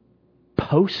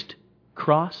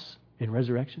 post-cross and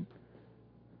resurrection,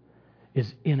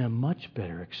 is in a much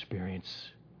better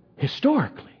experience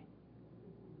historically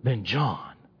than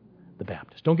John the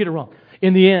Baptist. Don't get it wrong.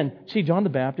 In the end, see, John the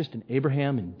Baptist and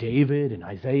Abraham and David and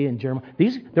Isaiah and Jeremiah,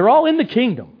 they're all in the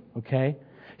kingdom, okay?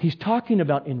 He's talking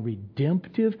about in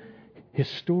redemptive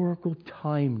historical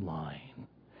timeline.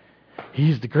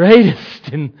 He's the greatest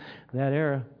in that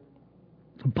era.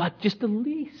 But just the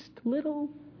least little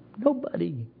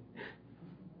nobody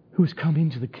who's come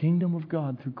into the kingdom of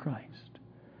God through Christ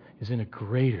is in a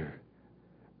greater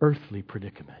earthly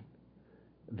predicament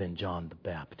than John the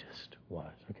Baptist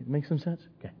was. Okay, make some sense?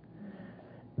 Okay.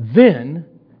 Then,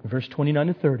 in verse 29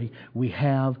 and 30, we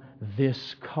have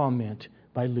this comment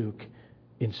by Luke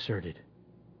inserted.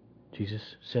 Jesus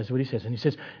says what he says. And he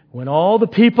says, when all the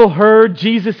people heard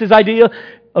Jesus' idea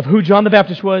of who John the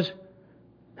Baptist was,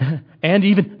 and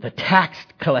even the tax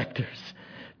collectors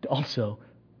also,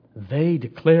 they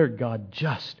declared God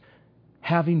just,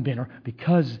 having been, or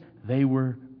because they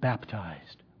were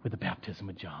baptized with the baptism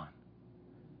of John.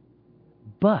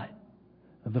 But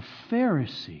the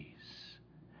Pharisees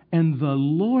and the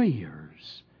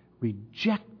lawyers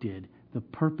rejected the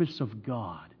purpose of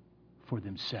God for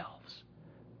themselves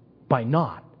by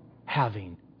not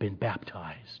having been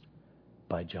baptized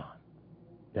by John.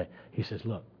 Okay? He says,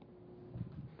 look,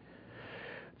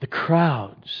 the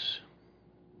crowds,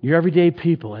 your everyday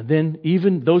people, and then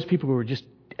even those people who were just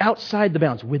outside the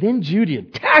bounds, within Judea,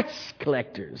 tax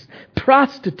collectors,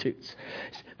 prostitutes,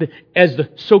 as the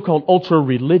so-called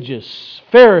ultra-religious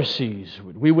Pharisees,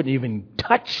 we wouldn't even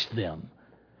touch them.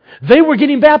 They were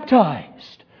getting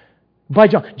baptized by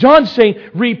John. John's saying,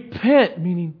 repent,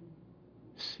 meaning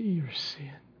see your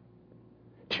sin.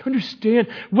 Do you understand?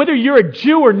 Whether you're a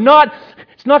Jew or not,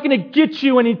 it's not going to get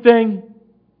you anything.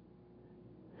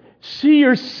 See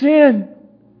your sin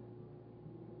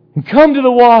and come to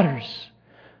the waters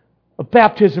of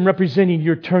baptism, representing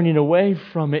your turning away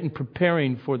from it and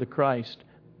preparing for the Christ,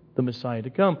 the Messiah, to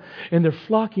come. And they're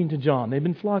flocking to John. They've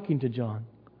been flocking to John.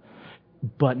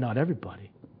 But not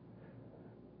everybody.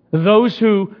 Those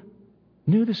who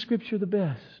knew the Scripture the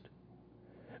best.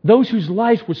 Those whose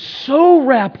life was so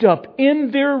wrapped up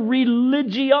in their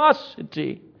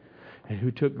religiosity and who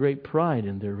took great pride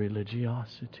in their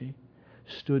religiosity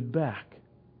stood back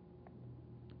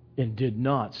and did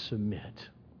not submit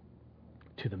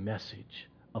to the message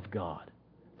of God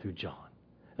through John.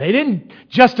 They didn't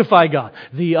justify God.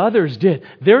 The others did.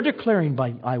 They're declaring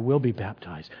by, I will be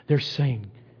baptized. They're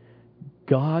saying,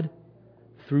 God,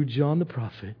 through John the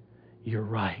prophet, you're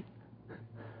right.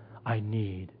 I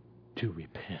need to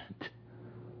repent.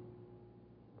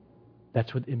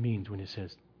 That's what it means when it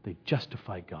says they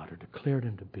justified God or declared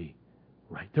Him to be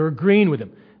right. They're agreeing with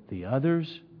Him. The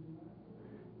others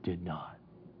did not.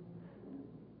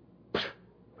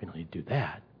 We don't need to do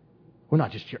that. We're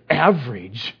not just your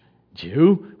average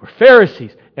Jew. We're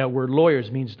Pharisees. That word lawyers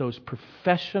means those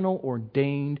professional,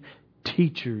 ordained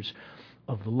teachers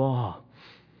of the law.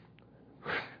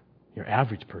 Your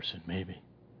average person, maybe.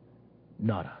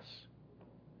 Not us.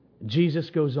 Jesus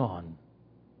goes on.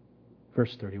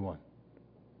 Verse 31.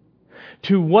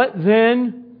 To what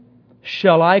then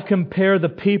shall I compare the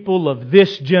people of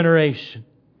this generation?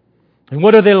 And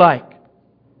what are they like?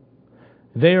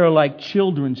 They are like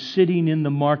children sitting in the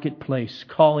marketplace,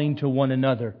 calling to one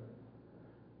another.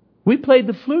 We played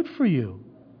the flute for you,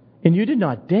 and you did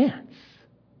not dance.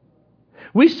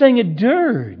 We sang a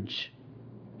dirge,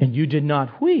 and you did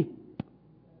not weep.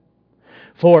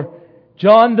 For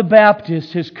John the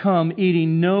Baptist has come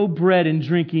eating no bread and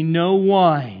drinking no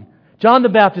wine. John the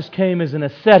Baptist came as an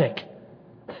ascetic.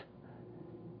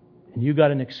 And you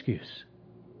got an excuse.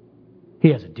 He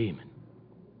has a demon.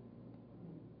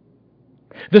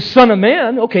 The Son of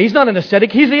Man, okay, He's not an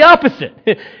ascetic. He's the opposite.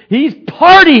 He's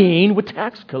partying with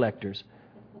tax collectors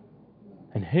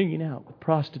and hanging out with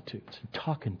prostitutes and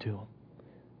talking to them.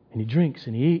 And He drinks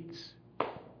and He eats.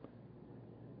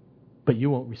 But you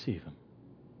won't receive Him.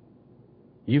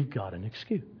 You've got an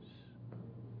excuse.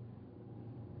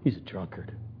 He's a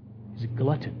drunkard. He's a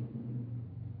glutton.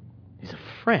 He's a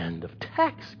friend of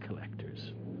tax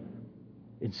collectors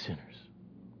and sinners.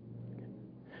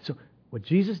 So what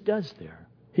Jesus does there,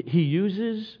 He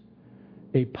uses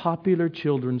a popular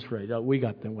children's phrase. We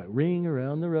got them, what? Ring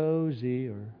around the rosy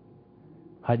or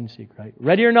hide and seek, right?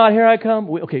 Ready or not, here I come.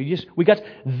 We got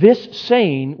this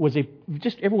saying was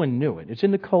just everyone knew it. It's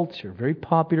in the culture, very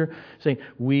popular saying,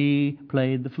 we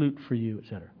played the flute for you,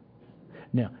 etc.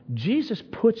 Now, Jesus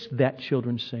puts that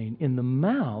children's saying in the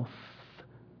mouth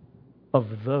of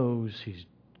those He's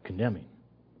condemning.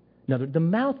 Now, the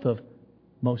mouth of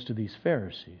most of these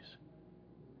Pharisees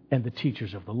and the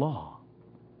teachers of the law.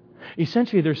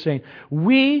 Essentially, they're saying,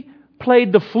 we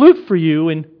played the flute for you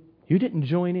and you didn't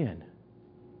join in.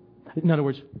 In other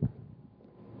words,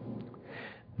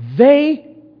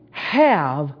 they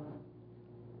have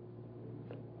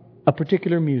a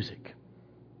particular music.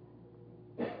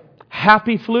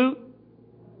 Happy flute,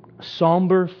 a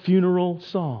somber funeral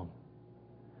song.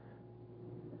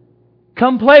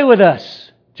 Come play with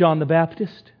us, John the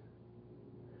Baptist.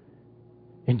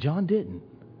 And John didn't.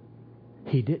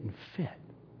 He didn't fit.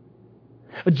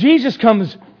 Jesus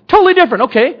comes totally different.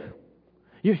 Okay,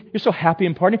 you're so happy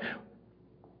and partying.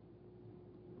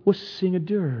 We'll sing a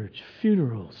dirge,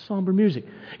 funeral, somber music.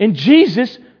 And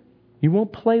Jesus, you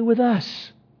won't play with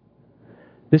us.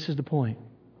 This is the point.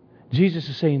 Jesus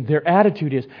is saying their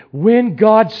attitude is, when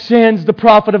God sends the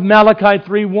prophet of Malachi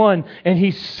 3:1 and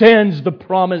He sends the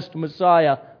promised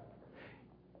Messiah,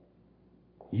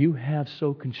 you have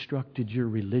so constructed your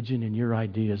religion and your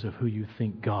ideas of who you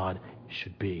think God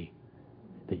should be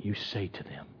that you say to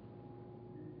them,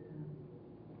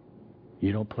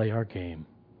 you don't play our game,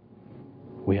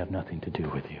 we have nothing to do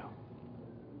with you.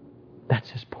 That's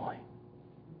His point.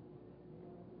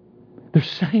 They're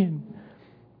saying,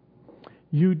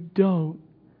 you don't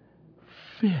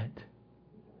fit.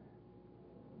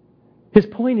 His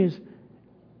point is,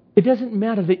 it doesn't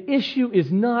matter. The issue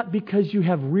is not because you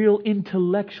have real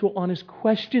intellectual, honest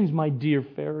questions, my dear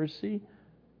Pharisee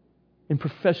and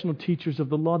professional teachers of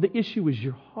the law. The issue is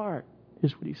your heart,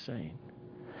 is what he's saying.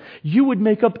 You would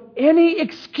make up any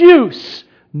excuse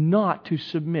not to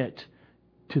submit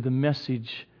to the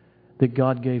message that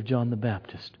God gave John the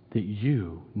Baptist, that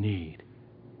you need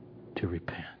to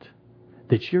repent.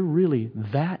 That you're really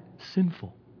that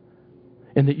sinful.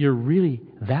 And that you're really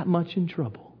that much in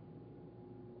trouble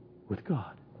with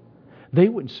God. They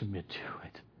wouldn't submit to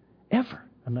it ever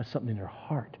unless something in their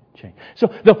heart changed.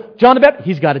 So, though John the Baptist,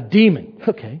 he's got a demon.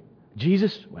 Okay.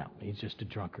 Jesus, well, he's just a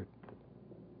drunkard.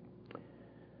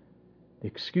 The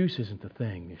excuse isn't the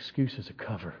thing. The excuse is a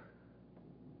cover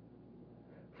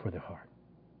for their heart.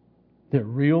 The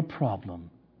real problem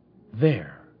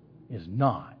there is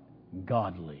not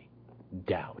godly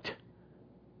doubt.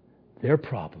 Their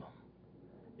problem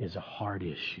is a heart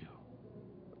issue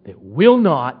that will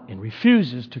not and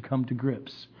refuses to come to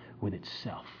grips with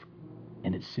itself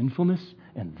and its sinfulness,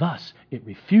 and thus it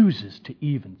refuses to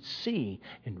even see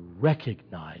and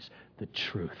recognize the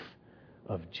truth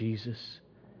of Jesus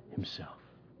Himself.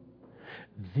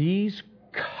 These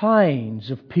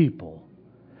kinds of people,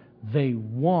 they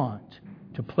want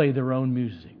to play their own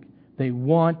music. They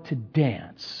want to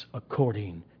dance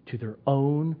according to their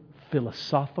own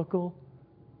philosophical,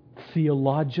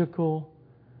 theological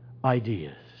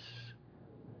ideas.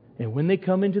 And when they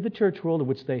come into the church world,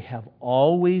 which they have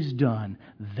always done,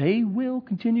 they will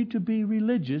continue to be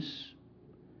religious,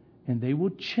 and they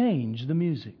will change the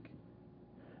music.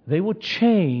 They will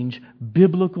change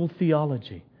biblical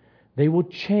theology. They will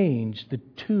change the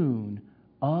tune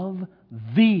of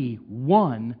the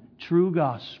one true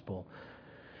gospel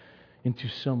into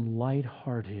some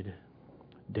light-hearted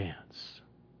dance.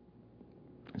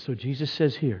 And so Jesus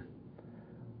says here,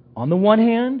 on the one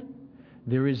hand,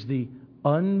 there is the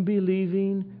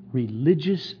unbelieving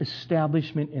religious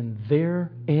establishment, and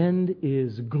their end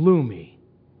is gloomy.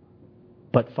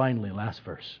 But finally, last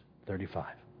verse, 35.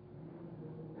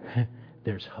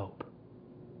 There's hope.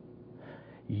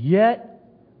 Yet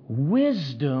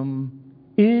wisdom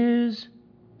is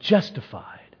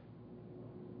justified.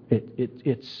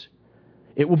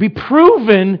 It will be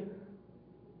proven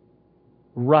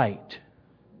right,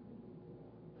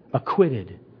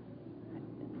 acquitted.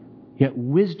 Yet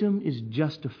wisdom is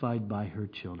justified by her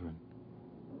children.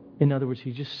 In other words,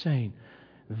 he's just saying,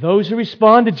 those who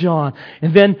respond to John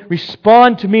and then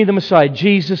respond to me, the Messiah,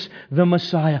 Jesus the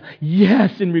Messiah.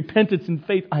 Yes, in repentance and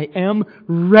faith, I am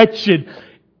wretched.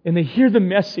 And they hear the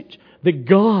message that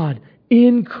God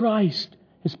in Christ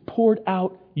has poured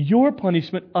out your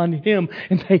punishment on Him,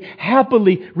 and they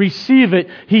happily receive it.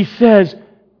 He says,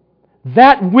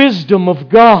 that wisdom of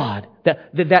God,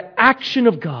 that action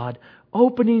of God,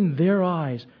 opening their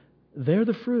eyes, they're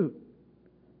the fruit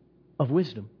of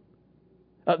wisdom.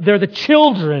 They're the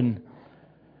children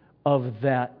of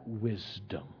that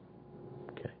wisdom.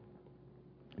 Okay.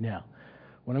 Now,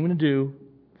 what I'm going to do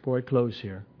before I close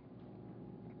here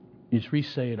is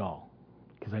re-say it all,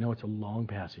 because I know it's a long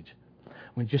passage.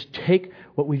 I'm going to just take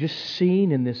what we've just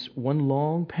seen in this one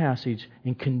long passage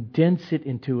and condense it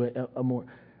into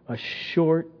a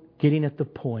short, getting at the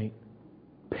point,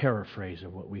 paraphrase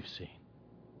of what we've seen.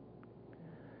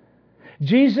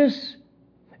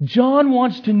 John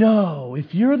wants to know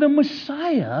if you're the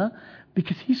Messiah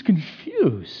because he's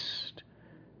confused,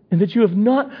 and that you have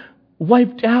not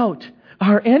wiped out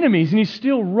our enemies, and he's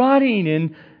still rotting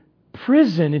in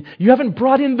prison. You haven't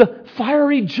brought in the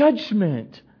fiery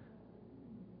judgment.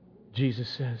 Jesus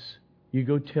says, you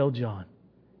go tell John,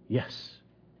 yes,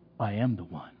 I am the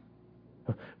one.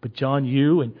 But John,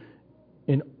 you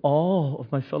and all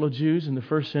of my fellow Jews in the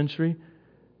first century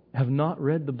have not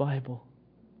read the Bible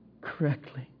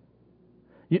correctly.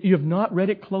 You have not read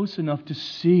it close enough to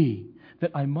see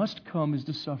that I must come as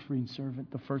the suffering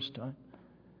servant the first time,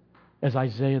 as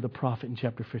Isaiah the prophet in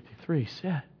chapter 53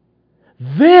 said.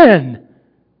 Then,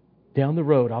 down the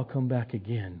road, I'll come back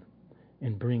again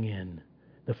and bring in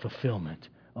the fulfillment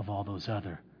of all those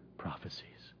other prophecies.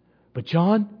 But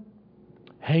John,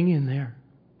 hang in there.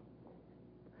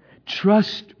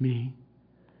 Trust me,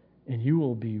 and you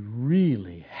will be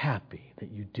really happy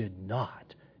that you did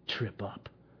not trip up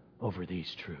over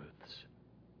these truths.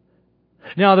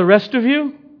 Now, the rest of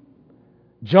you,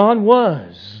 John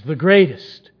was the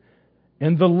greatest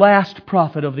and the last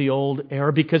prophet of the old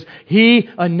era because he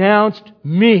announced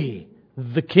me,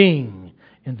 the King,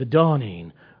 and the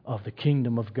dawning of the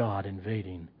kingdom of God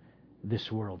invading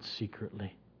this world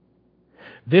secretly.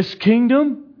 This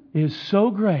kingdom is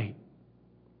so great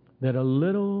that a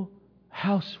little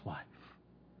housewife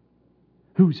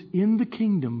who's in the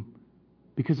kingdom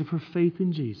because of her faith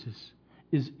in Jesus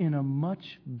is in a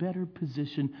much better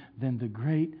position than the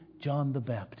great John the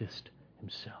Baptist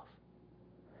himself.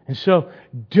 And so,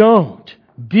 don't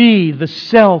be the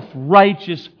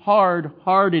self-righteous,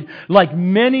 hard-hearted, like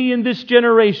many in this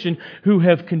generation who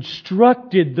have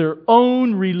constructed their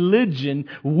own religion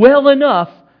well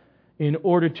enough in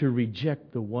order to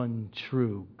reject the one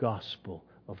true gospel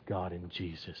of God in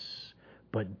Jesus.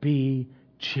 But be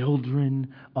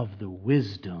children of the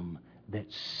wisdom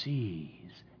that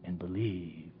sees and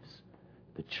believes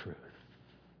the truth.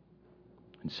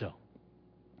 And so,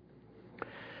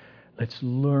 let's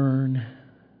learn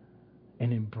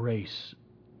and embrace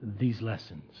these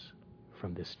lessons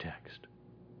from this text.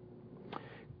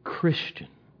 Christian,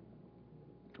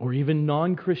 or even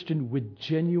non-Christian with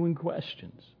genuine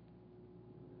questions,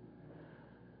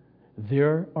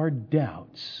 there are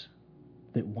doubts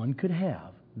that one could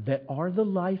have that are the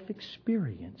life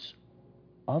experience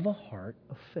of a heart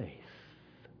of faith.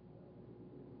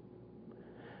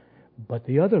 But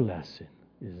the other lesson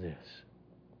is this.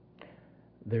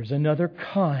 There's another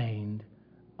kind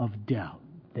of doubt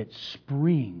that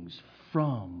springs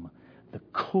from the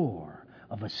core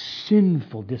of a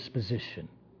sinful disposition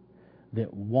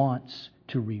that wants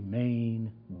to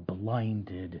remain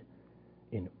blinded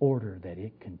in order that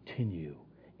it continue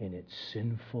in its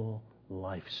sinful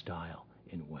lifestyle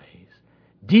in ways.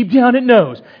 Deep down it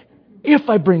knows, if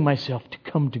I bring myself to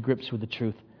come to grips with the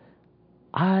truth,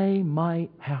 I might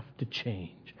have to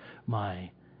change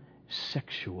my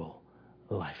sexual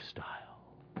lifestyle.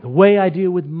 The way I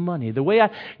deal with money, the way I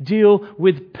deal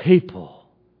with people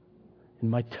in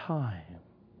my time.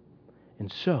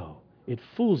 And so it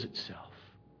fools itself,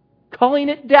 calling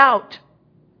it doubt,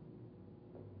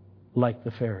 like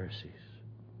the Pharisees.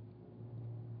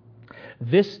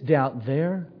 This doubt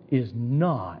there is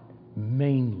not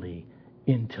mainly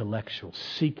intellectual,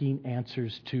 seeking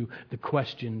answers to the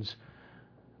questions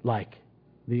like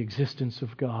the existence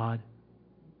of God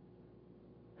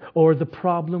or the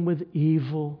problem with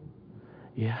evil.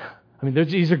 Yeah, I mean,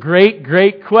 these are great,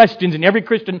 great questions, and every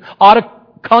Christian ought to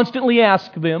constantly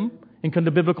ask them and come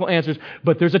to biblical answers.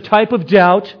 But there's a type of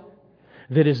doubt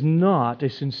that is not a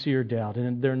sincere doubt,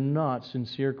 and they're not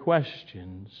sincere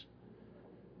questions.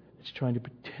 It's trying to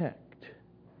protect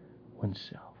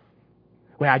oneself.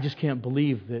 Well, I just can't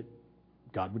believe that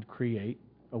God would create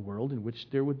a world in which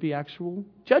there would be actual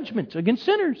judgment against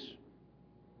sinners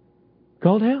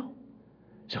called hell.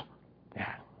 So,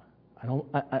 yeah,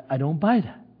 I don't buy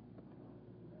that.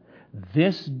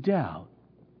 This doubt,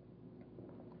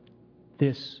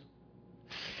 this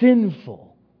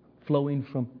sinful flowing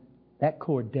from that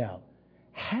core doubt,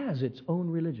 has its own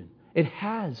religion. It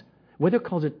has, whether it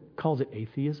calls it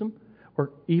atheism,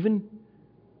 or even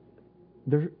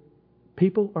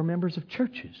people are members of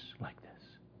churches like this.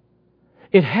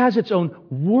 It has its own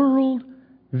world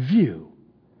view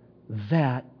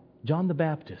that John the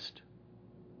Baptist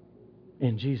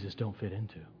and Jesus don't fit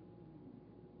into.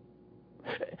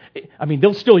 I mean,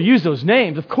 they'll still use those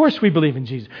names. Of course we believe in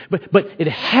Jesus. But it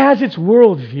has its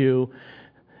worldview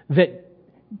that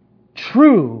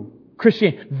true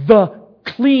Christianity, the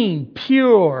clean,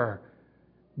 pure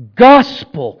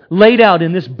gospel laid out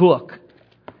in this book,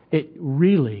 it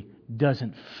really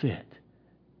doesn't fit.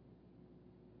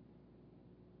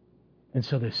 And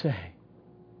so they say,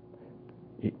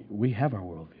 we have our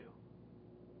worldview.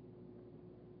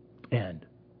 And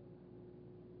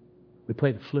we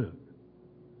play the flute.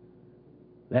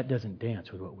 that doesn't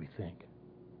dance with what we think.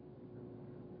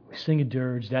 We sing a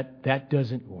dirge, that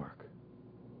doesn't work.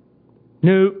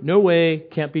 No way,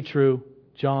 can't be true.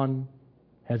 John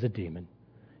has a demon,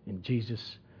 and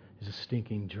Jesus is a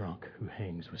stinking drunk who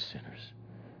hangs with sinners.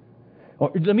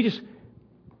 Or let me just,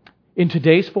 in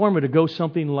today's form, it would go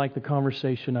something like the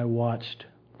conversation I watched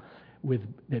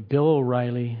that Bill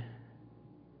O'Reilly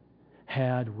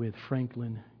had with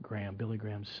Franklin Graham, Billy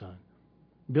Graham's son.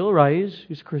 Bill O'Reilly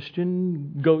is a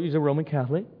Christian, he's a Roman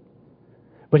Catholic.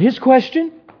 But his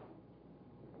question,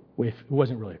 it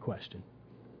wasn't really a question,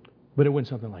 but it went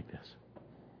something like this.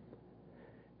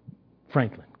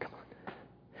 Franklin, come on.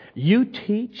 You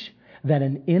teach that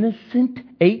an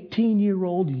innocent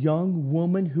 18-year-old young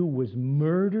woman who was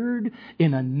murdered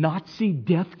in a Nazi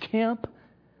death camp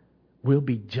will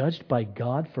be judged by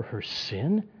God for her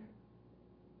sin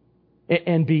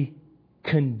and be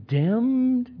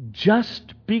condemned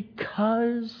just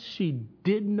because she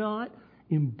did not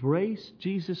embrace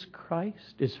Jesus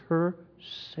Christ as her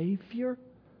Savior?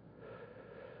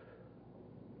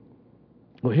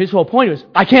 Well, his whole point was,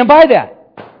 I can't buy that.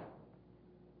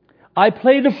 I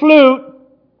play the flute.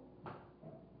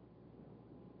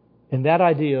 And that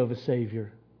idea of a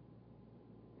Savior,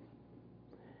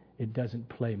 it doesn't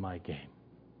play my game.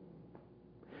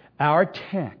 Our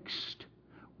text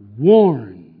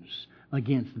warns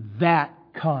against that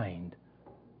kind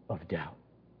of doubt.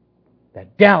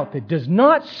 That doubt that does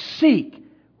not seek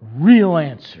real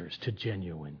answers to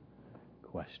genuine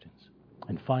questions.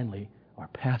 And finally, our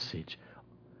passage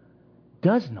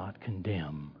does not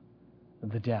condemn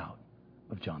the doubt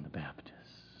of John the Baptist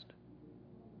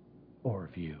or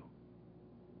of you.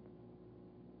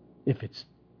 If it's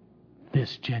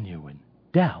this genuine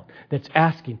doubt that's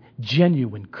asking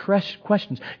genuine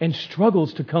questions and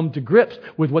struggles to come to grips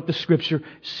with what the Scripture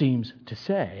seems to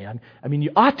say. I mean,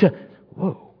 you ought to,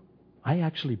 I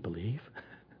actually believe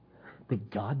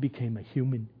that God became a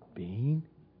human being.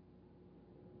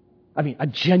 I mean, a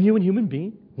genuine human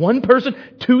being. One person,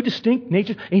 two distinct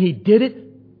natures, and He did it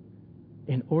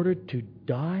in order to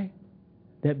die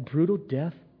that brutal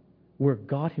death where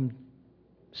God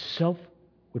Himself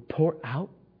would pour out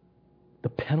the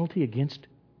penalty against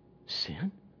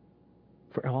sin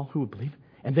for all who would believe.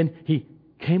 And then He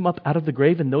came up out of the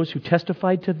grave, and those who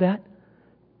testified to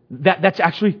that's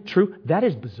actually true. That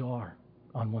is bizarre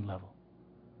on one level.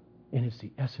 And it's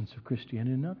the essence of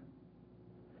Christianity in another.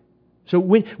 So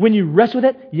when you wrestle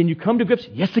with that, and you come to grips,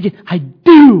 yes again, I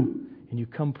do! And you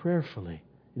come prayerfully.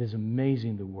 It is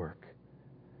amazing the work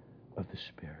of the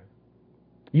Spirit.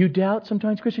 You doubt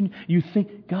sometimes, Christian. You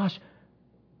think, gosh,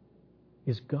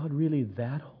 is God really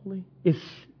that holy? Is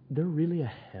there really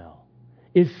a hell?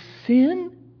 Is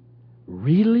sin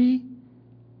really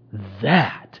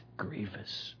that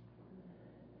grievous?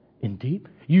 Indeed,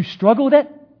 you struggle with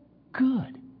that?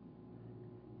 Good.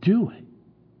 Do it.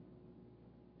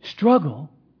 Struggle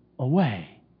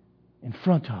away in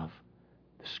front of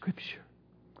the Scripture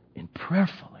and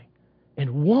prayerfully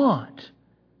and want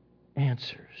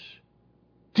answers.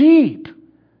 Deep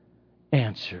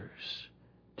answers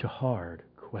to hard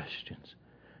questions.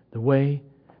 The way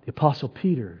the Apostle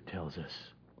Peter tells us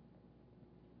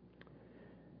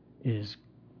is,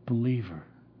 believer,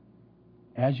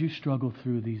 as you struggle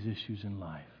through these issues in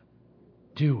life,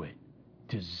 do it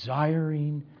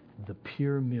desiring the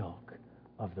pure milk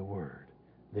of the Word,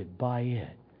 that by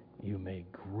it you may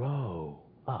grow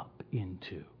up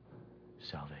into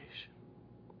salvation.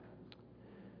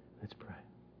 Let's pray.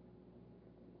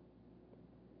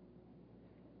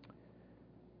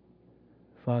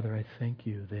 Father, I thank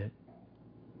You that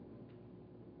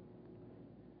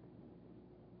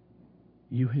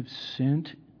You have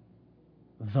sent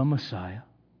the Messiah,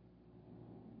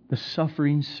 the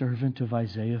suffering servant of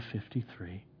Isaiah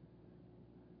 53,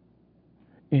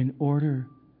 in order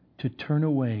to turn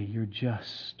away Your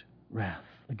just wrath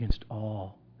against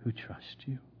all who trust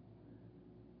You.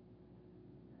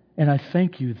 And I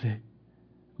thank You that,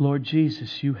 Lord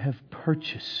Jesus, You have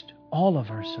purchased all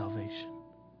of our salvation.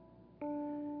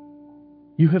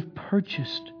 You have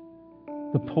purchased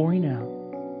the pouring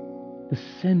out, the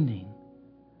sending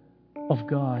of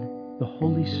God, the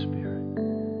Holy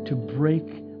Spirit, to break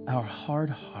our hard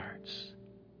hearts,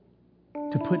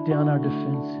 to put down our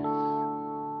defenses,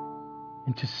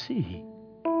 and to see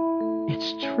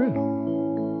it's true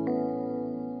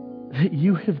that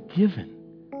You have given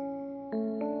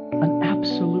an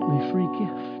absolutely free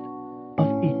gift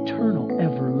of eternal,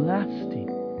 everlasting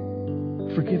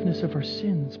forgiveness of our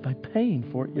sins by paying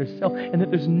for it Yourself, and that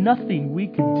there's nothing we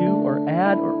could do or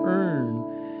add or earn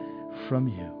from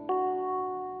You,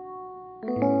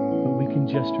 but we can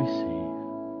just receive.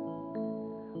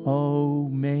 Oh,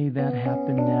 may that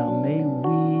happen now. May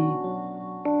we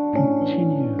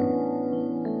continue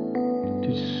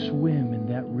to swim in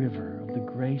that river of the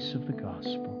grace of the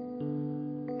gospel,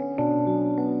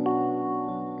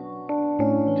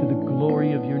 to the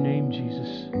glory of your name,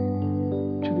 Jesus,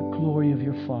 to the glory of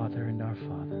your Father and our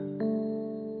Father.